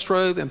the best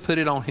robe and put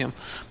it on him.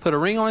 Put a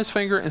ring on his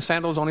finger and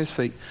sandals on his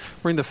feet.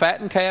 Bring the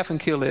fattened calf and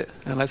kill it,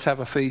 and let's have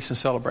a feast and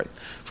celebrate.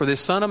 For this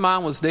son of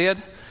mine was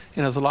dead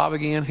and is alive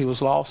again. He was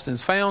lost and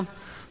is found."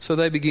 So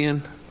they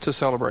begin to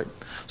celebrate.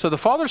 So the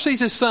father sees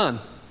his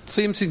son,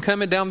 sees him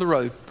coming down the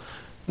road,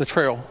 the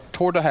trail,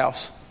 toward the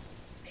house.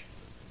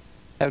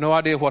 Have no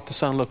idea what the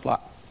son looked like.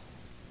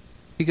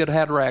 He could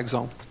have had rags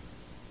on.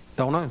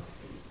 Don't know.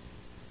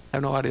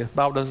 Have no idea. The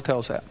Bible doesn't tell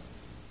us that.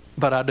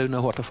 But I do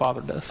know what the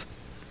father does.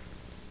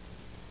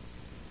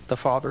 The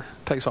father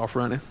takes off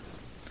running.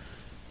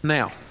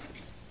 Now,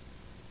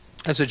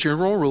 as a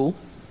general rule,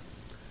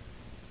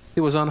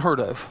 it was unheard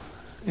of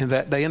in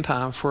that day and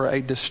time for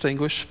a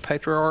distinguished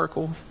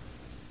patriarchal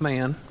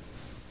man,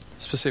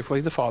 specifically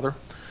the father,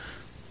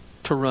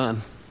 to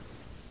run.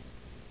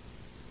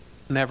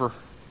 Never,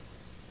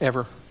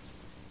 ever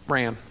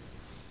ran.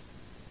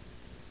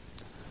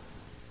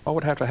 What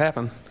would have to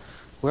happen?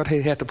 Well,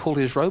 he'd have to pull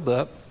his robe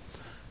up,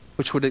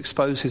 which would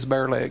expose his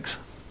bare legs.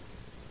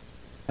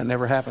 That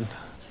never happened.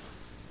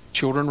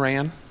 Children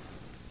ran.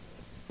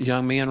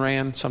 Young men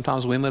ran.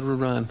 Sometimes women would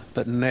run.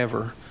 But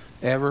never,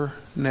 ever,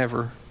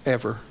 never,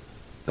 ever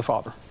the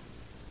father.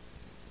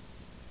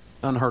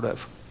 Unheard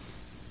of.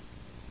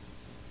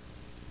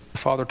 The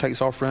father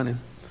takes off running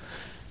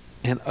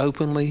and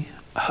openly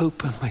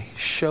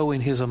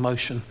showing his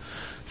emotion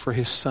for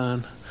his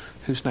son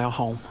who's now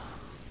home.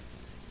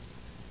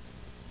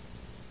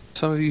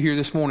 Some of you here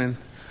this morning,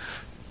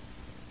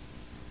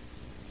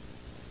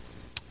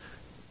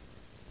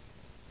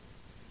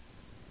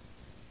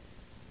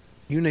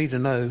 you need to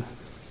know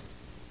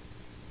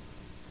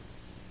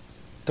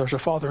there's a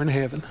Father in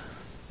heaven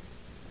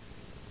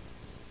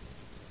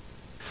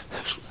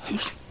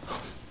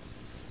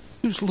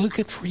who's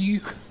looking for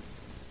you.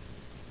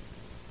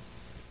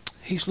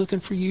 He's looking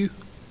for you.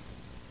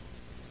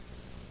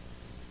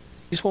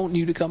 He's wanting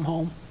you to come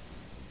home.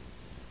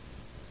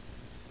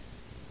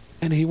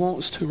 And he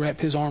wants to wrap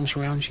his arms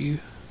around you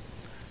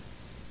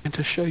and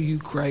to show you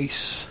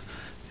grace,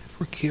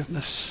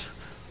 forgiveness,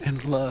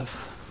 and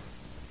love.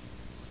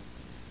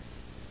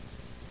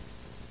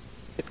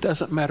 It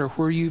doesn't matter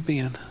where you've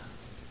been.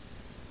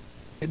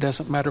 It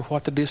doesn't matter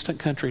what the distant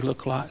country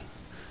looked like.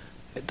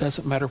 It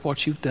doesn't matter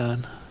what you've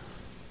done.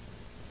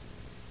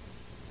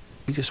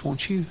 He just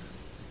wants you.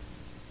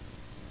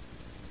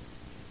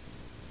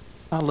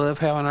 I love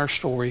how in our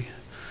story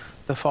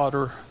the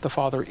father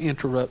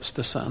interrupts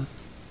the son.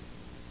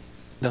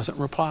 Doesn't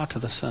reply to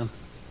the son.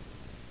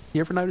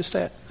 You ever noticed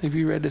that? Have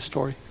you read this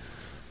story?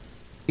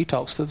 He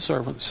talks to the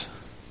servants.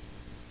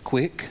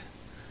 Quick,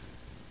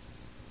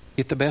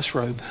 get the best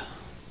robe.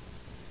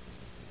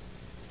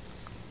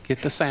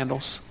 Get the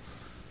sandals.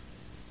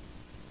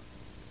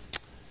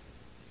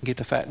 Get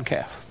the fattened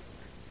calf.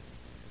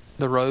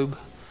 The robe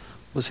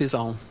was his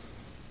own.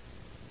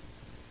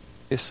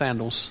 His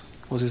sandals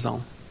was his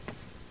own.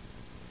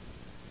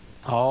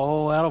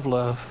 All out of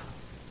love.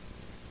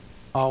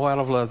 All out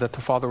of love that the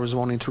Father was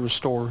wanting to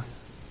restore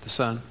the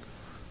Son.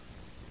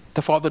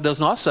 The Father does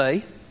not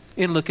say,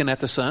 in looking at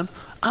the Son,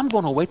 "I'm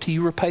going to wait till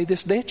you repay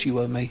this debt you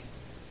owe me.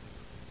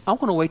 I'm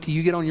going to wait till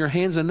you get on your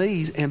hands and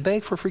knees and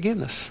beg for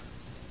forgiveness."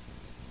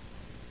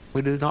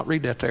 We do not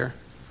read that there.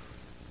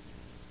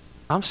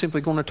 I'm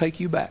simply going to take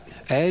you back.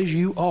 As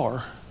you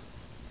are,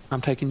 I'm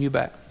taking you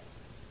back.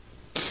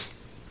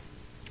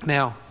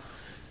 Now,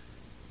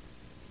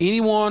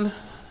 anyone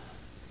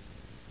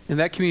in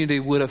that community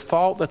would have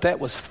thought that that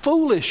was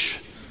foolish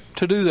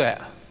to do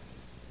that.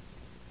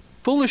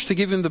 Foolish to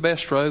give him the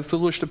best robe.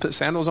 Foolish to put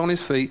sandals on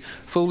his feet.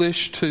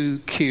 Foolish to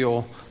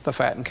kill the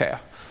fattened calf.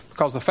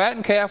 because the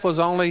fattened calf was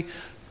only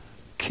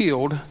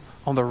killed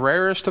on the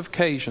rarest of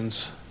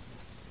occasions.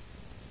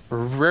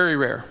 Very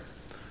rare.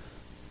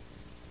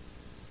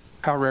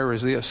 How rare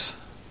is this?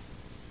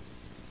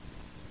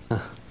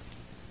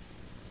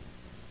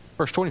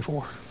 Verse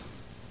 24.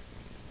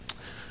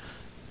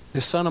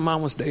 This son of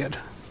mine was dead,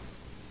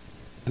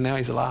 and now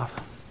he's alive.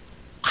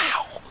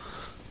 Wow.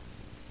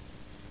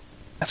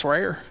 That's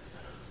rare.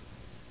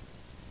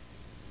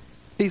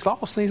 He's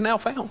lost and he's now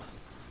found.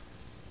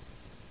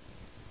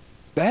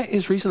 That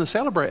is reason to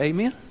celebrate.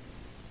 Amen.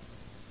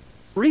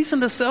 Reason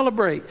to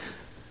celebrate.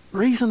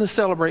 Reason to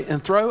celebrate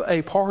and throw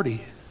a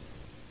party.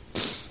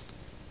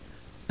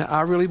 Now,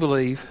 I really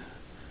believe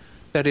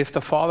that if the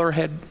father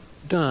had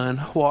done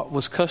what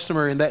was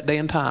customary in that day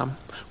and time,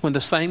 when the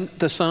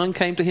son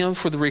came to him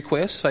for the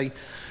request, say,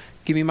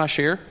 give me my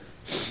share.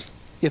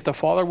 If the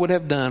father would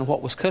have done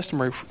what was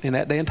customary in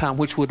that day and time,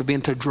 which would have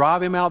been to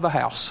drive him out of the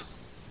house,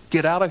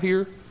 get out of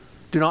here,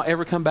 do not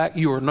ever come back,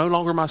 you are no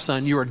longer my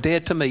son, you are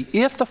dead to me.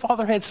 If the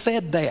father had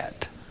said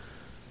that,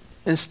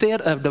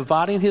 instead of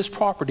dividing his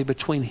property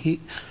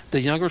between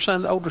the younger son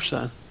and the older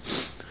son,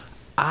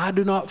 I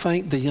do not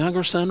think the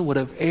younger son would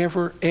have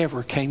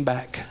ever came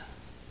back,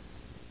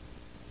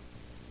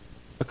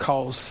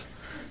 because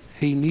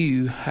he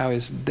knew how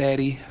his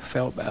daddy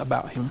felt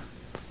about him.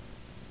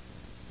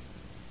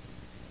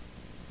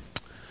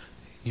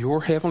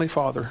 Your heavenly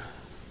Father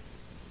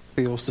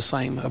feels the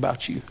same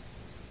about you.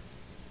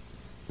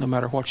 No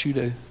matter what you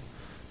do,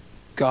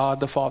 God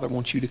the Father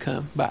wants you to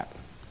come back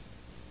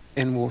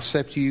and will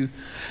accept you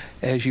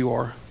as you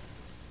are.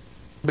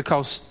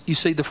 Because you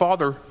see, the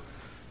Father,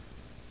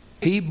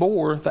 he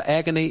bore the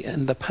agony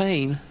and the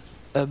pain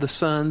of the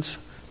Son's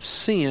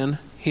sin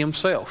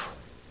himself.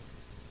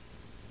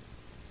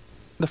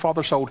 The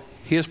Father sold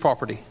his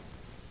property,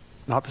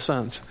 not the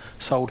Son's,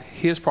 sold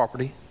his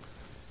property.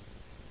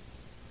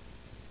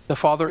 The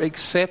Father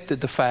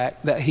accepted the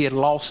fact that he had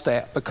lost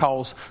that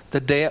because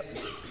the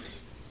debt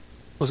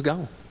was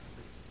gone.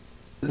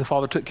 The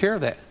Father took care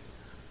of that.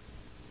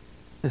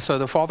 And so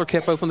the Father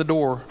kept open the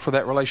door for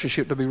that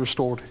relationship to be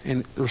restored,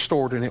 and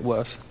it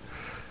was.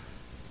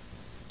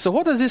 So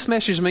what does this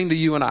message mean to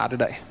you and I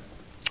today?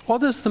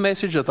 What does the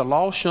message of the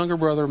lost younger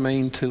brother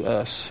mean to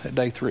us at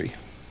day 3?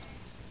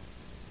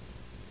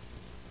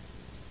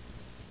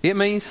 It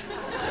means,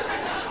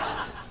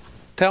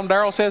 tell them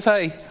Darrell says,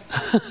 hey.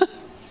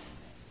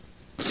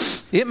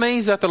 It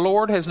means that the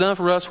Lord has done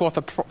for us what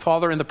the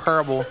Father in the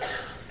parable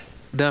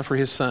done for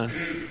his Son.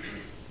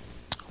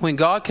 When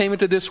God came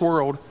into this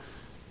world,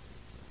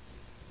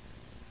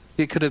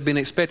 it could have been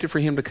expected for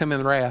him to come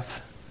in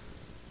wrath,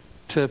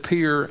 to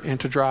appear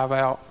and to drive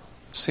out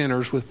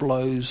sinners with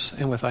blows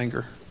and with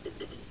anger.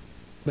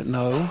 But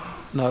no.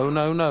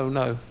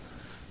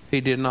 He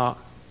did not.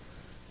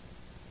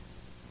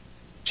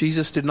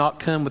 Jesus did not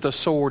come with a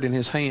sword in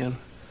his hand,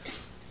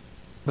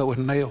 but with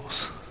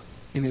nails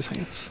in his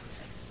hands.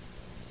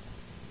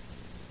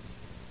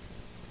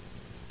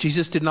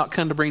 Jesus did not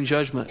come to bring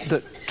judgment,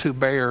 but to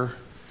bear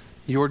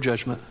your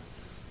judgment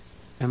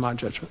and my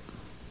judgment.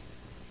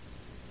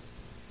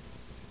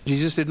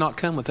 Jesus did not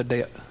come with a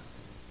debt.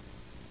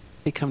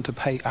 He came to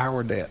pay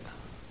our debt.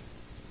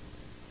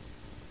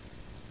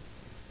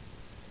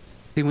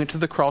 He went to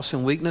the cross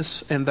in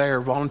weakness, and there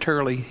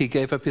voluntarily he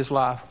gave up his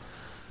life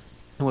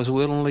and was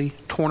willingly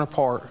torn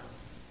apart,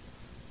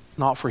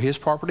 not for his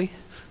property,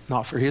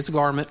 not for his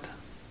garment,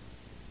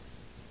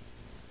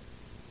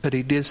 but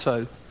he did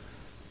so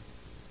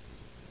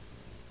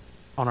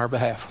on our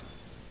behalf,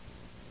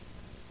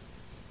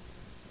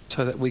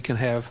 so that we can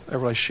have a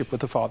relationship with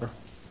the Father.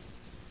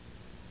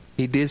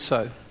 He did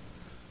so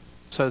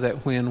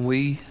that when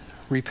we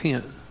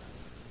repent,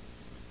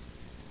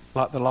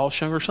 like the lost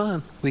younger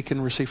son, we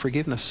can receive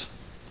forgiveness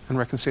and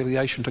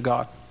reconciliation to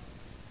God.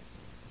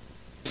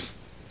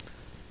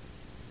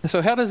 And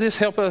so how does this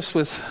help us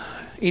with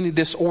any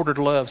disordered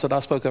loves that I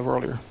spoke of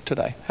earlier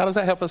today? How does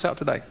that help us out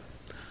today?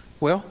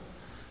 Well,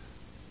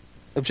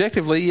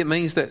 objectively, it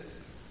means that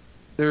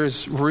there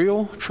is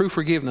real, true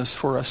forgiveness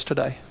for us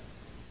today.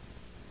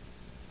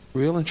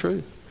 Real and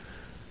true.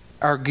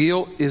 Our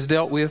guilt is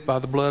dealt with by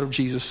the blood of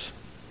Jesus.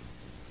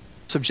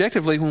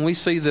 Subjectively, when we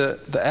see the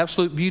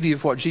absolute beauty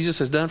of what Jesus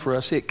has done for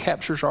us, it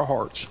captures our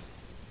hearts.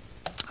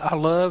 I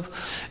love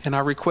and I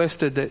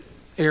requested that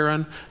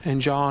Aaron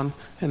and John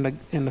and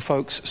the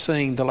folks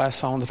sing the last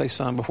song that they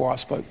sung before I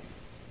spoke.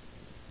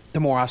 The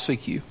more I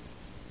seek you.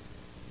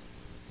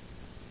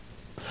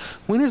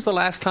 When is the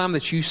last time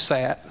that you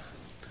sat,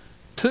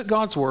 took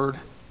God's word,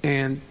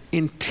 and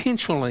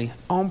intentionally,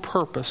 on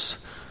purpose,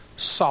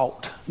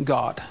 sought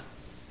God?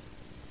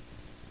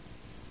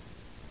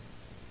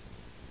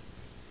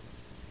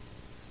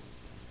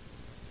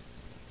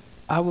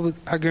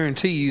 I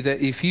guarantee you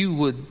that if you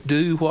would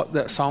do what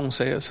that song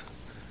says,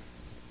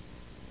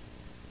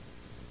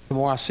 the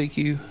more I seek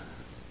you,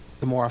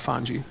 the more I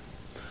find you.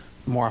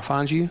 The more I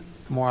find you,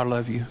 the more I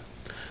love you.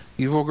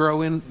 You will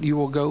grow in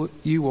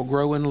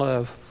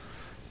love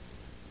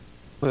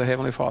with a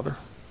Heavenly Father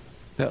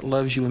that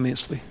loves you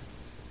immensely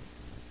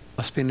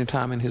by spending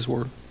time in His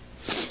Word.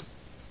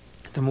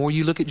 The more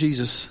you look at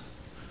Jesus,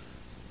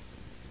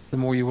 the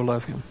more you will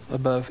love him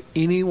above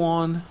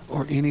anyone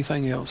or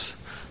anything else.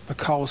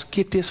 Because,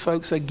 get this,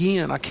 folks,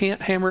 again, I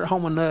can't hammer it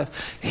home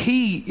enough.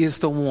 He is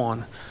the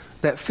one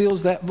that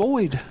fills that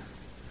void.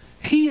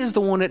 He is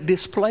the one that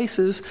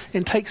displaces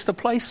and takes the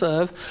place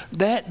of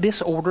that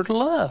disordered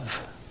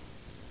love.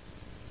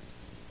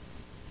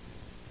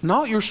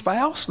 Not your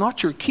spouse,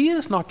 not your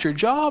kids, not your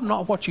job,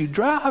 not what you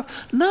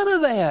drive. None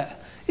of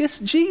that. It's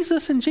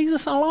Jesus and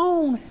Jesus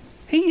alone.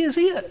 He is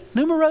it.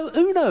 Numero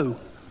uno.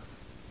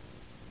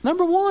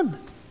 Number one.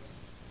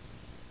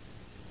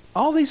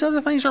 All these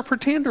other things are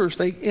pretenders.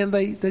 They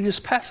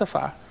just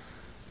pacify.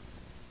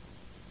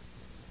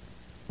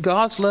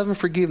 God's love and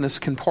forgiveness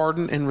can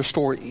pardon and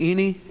restore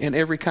any and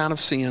every kind of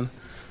sin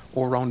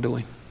or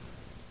wrongdoing.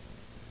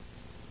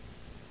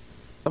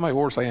 Somebody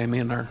ought to say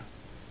amen there.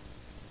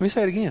 Let me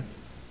say it again.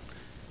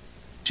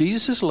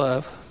 Jesus'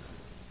 love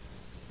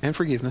and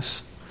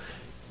forgiveness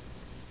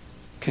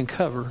can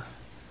cover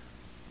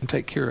and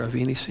take care of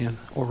any sin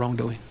or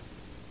wrongdoing.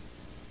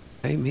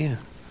 Amen.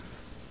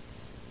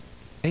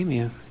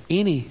 Amen.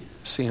 Any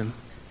sin.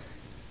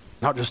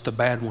 Not just the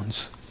bad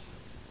ones.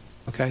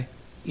 Okay?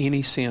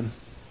 Any sin.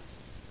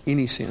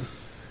 Any sin.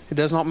 It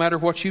does not matter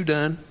what you've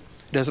done.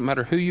 It doesn't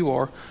matter who you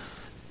are.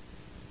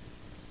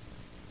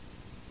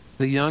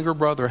 The younger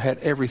brother had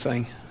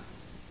everything.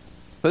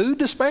 Food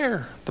to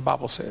spare, the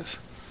Bible says.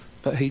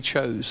 But he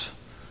chose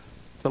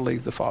to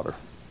leave the Father.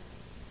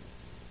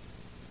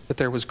 But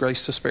there was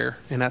grace to spare.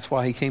 And that's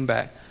why he came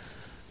back.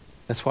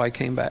 That's why he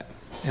came back.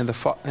 And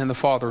the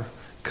Father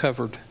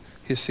covered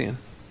his sin.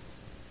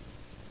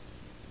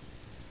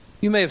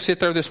 You may have sit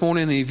there this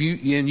morning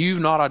and you've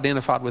not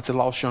identified with the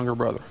lost younger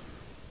brother.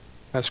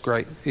 That's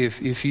great.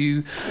 If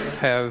you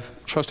have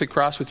trusted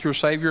Christ with your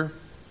Savior,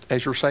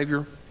 as your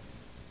Savior,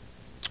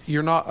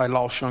 you're not a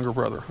lost younger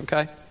brother,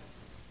 okay?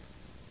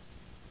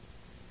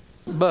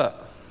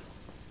 But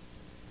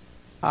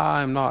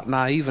I'm not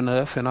naive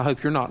enough, and I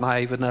hope you're not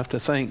naive enough to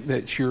think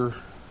that you're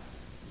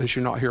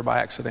not here by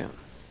accident.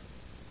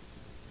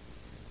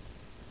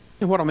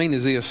 And what I mean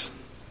is this.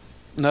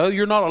 No,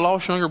 you're not a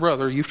lost younger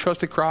brother. You've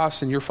trusted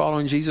Christ and you're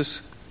following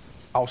Jesus.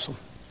 Awesome.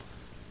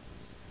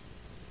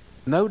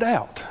 No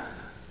doubt.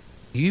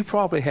 You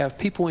probably have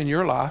people in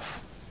your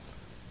life,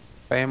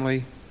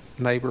 family,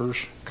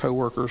 neighbors,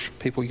 co-workers,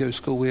 people you go to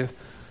school with,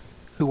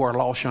 who are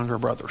lost younger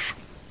brothers.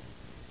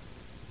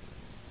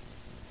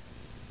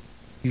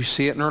 You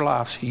see it in their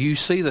lives. You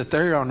see that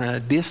they're on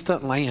a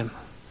distant land.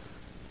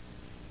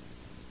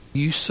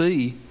 You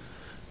see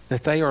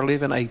that they are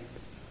living a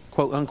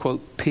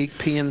quote-unquote pig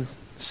pen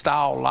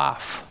style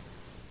life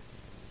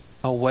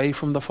away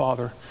from the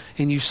Father.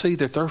 And you see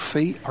that their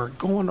feet are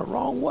going the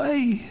wrong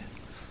way.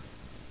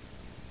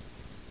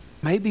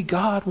 Maybe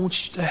God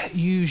wants to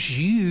use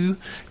you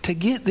to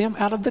get them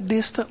out of the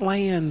distant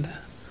land.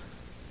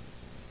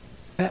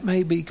 That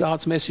may be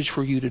God's message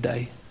for you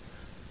today.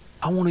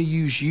 I want to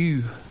use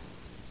you.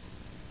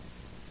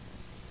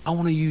 I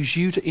want to use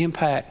you to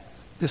impact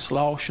this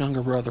lost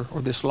younger brother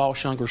or this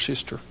lost younger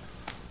sister.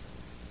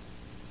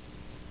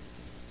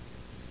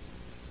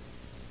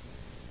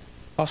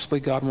 Possibly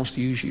God wants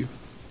to use you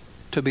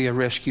to be a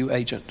rescue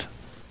agent.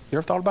 You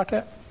ever thought about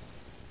that?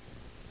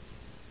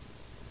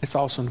 It's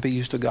awesome to be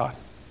used to God.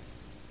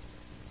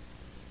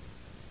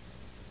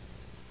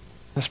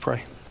 Let's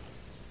pray.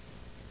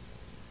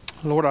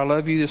 Lord, I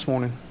love you this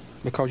morning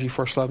because you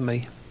first loved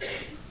me.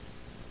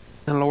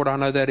 And Lord, I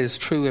know that is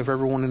true of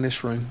everyone in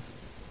this room.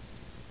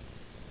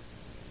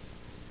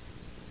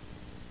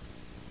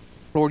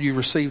 Lord, you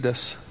received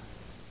us.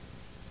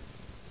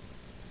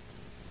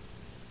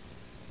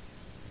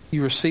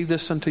 You received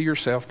us unto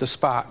yourself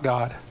despite,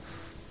 God,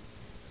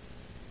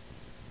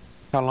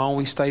 how long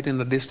we stayed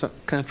in a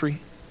distant country.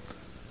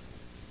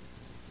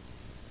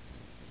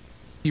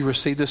 You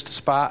received us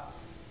despite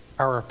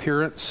our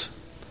appearance.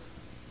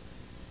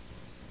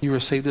 You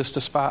received us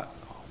despite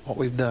what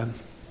we've done.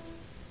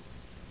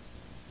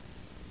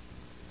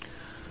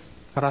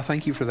 God, I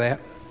thank you for that.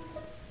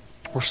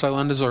 We're so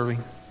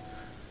undeserving.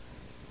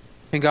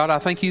 And God, I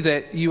thank you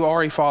that you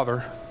are a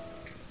Father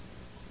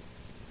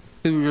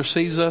who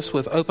receives us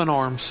with open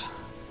arms,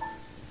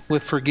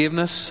 with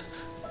forgiveness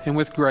and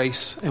with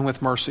grace and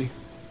with mercy.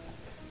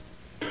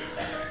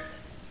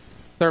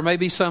 There may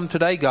be some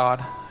today,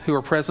 God, who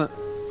are present,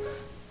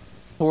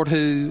 Lord,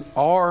 who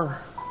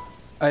are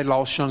a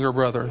lost younger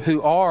brother, who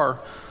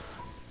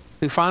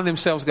find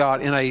themselves,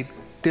 God, in a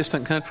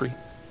distant country,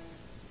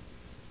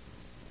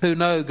 who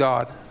know,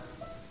 God,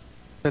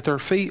 that their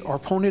feet are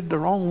pointed the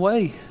wrong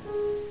way,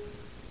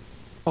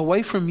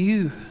 away from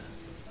you.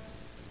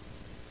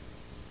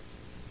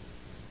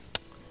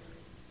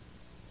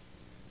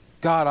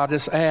 God, I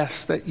just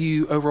ask that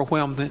you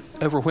overwhelm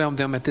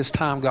them at this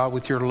time, God,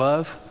 with your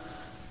love.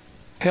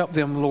 Help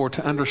them, Lord,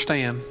 to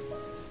understand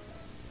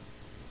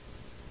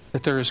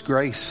that there is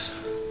grace.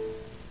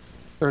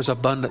 There is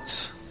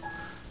abundance.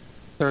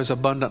 There is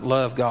abundant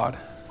love, God,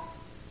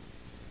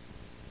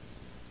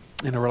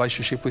 in a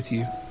relationship with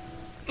you.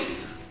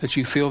 That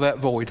you fill that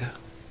void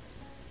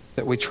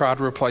that we try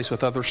to replace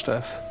with other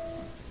stuff.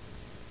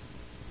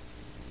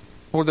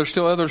 Lord, there's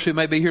still others who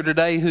may be here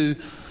today who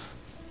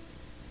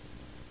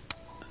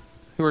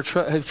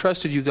have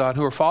trusted you, God,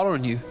 who are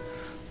following you.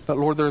 But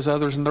Lord, there's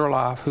others in their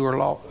life who are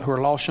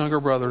lost younger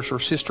brothers or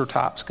sister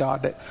types,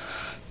 God, that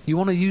you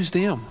want to use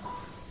them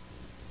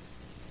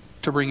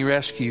to bring you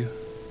rescue.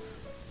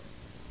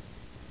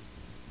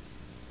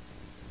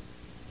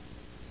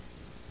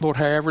 Lord,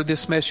 however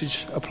this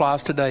message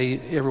applies today,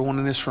 everyone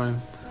in this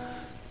room,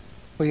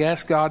 we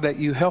ask, God, that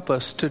you help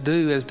us to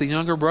do as the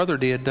younger brother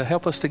did, to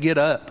help us to get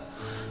up,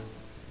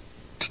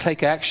 to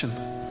take action,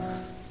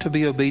 to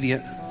be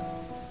obedient.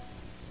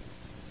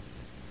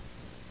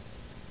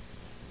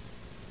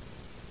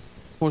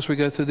 As we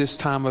go through this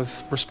time of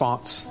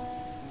response,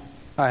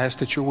 I ask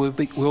that your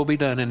will be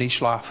done in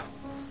each life.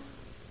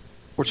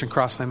 For it's in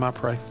Christ's name I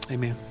pray.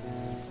 Amen.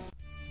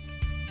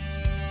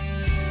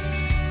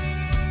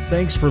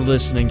 Thanks for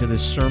listening to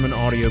this sermon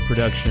audio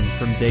production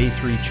from Day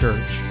 3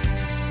 Church.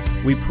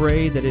 We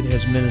pray that it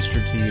has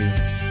ministered to you.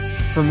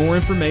 For more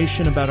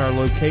information about our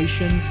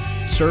location,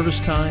 service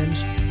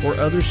times, or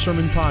other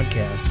sermon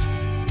podcasts,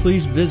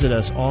 please visit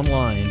us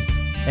online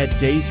at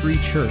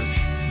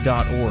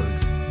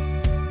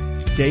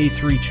day3church.org. Day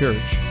 3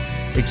 Church.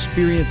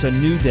 Experience a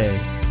new day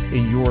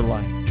in your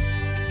life.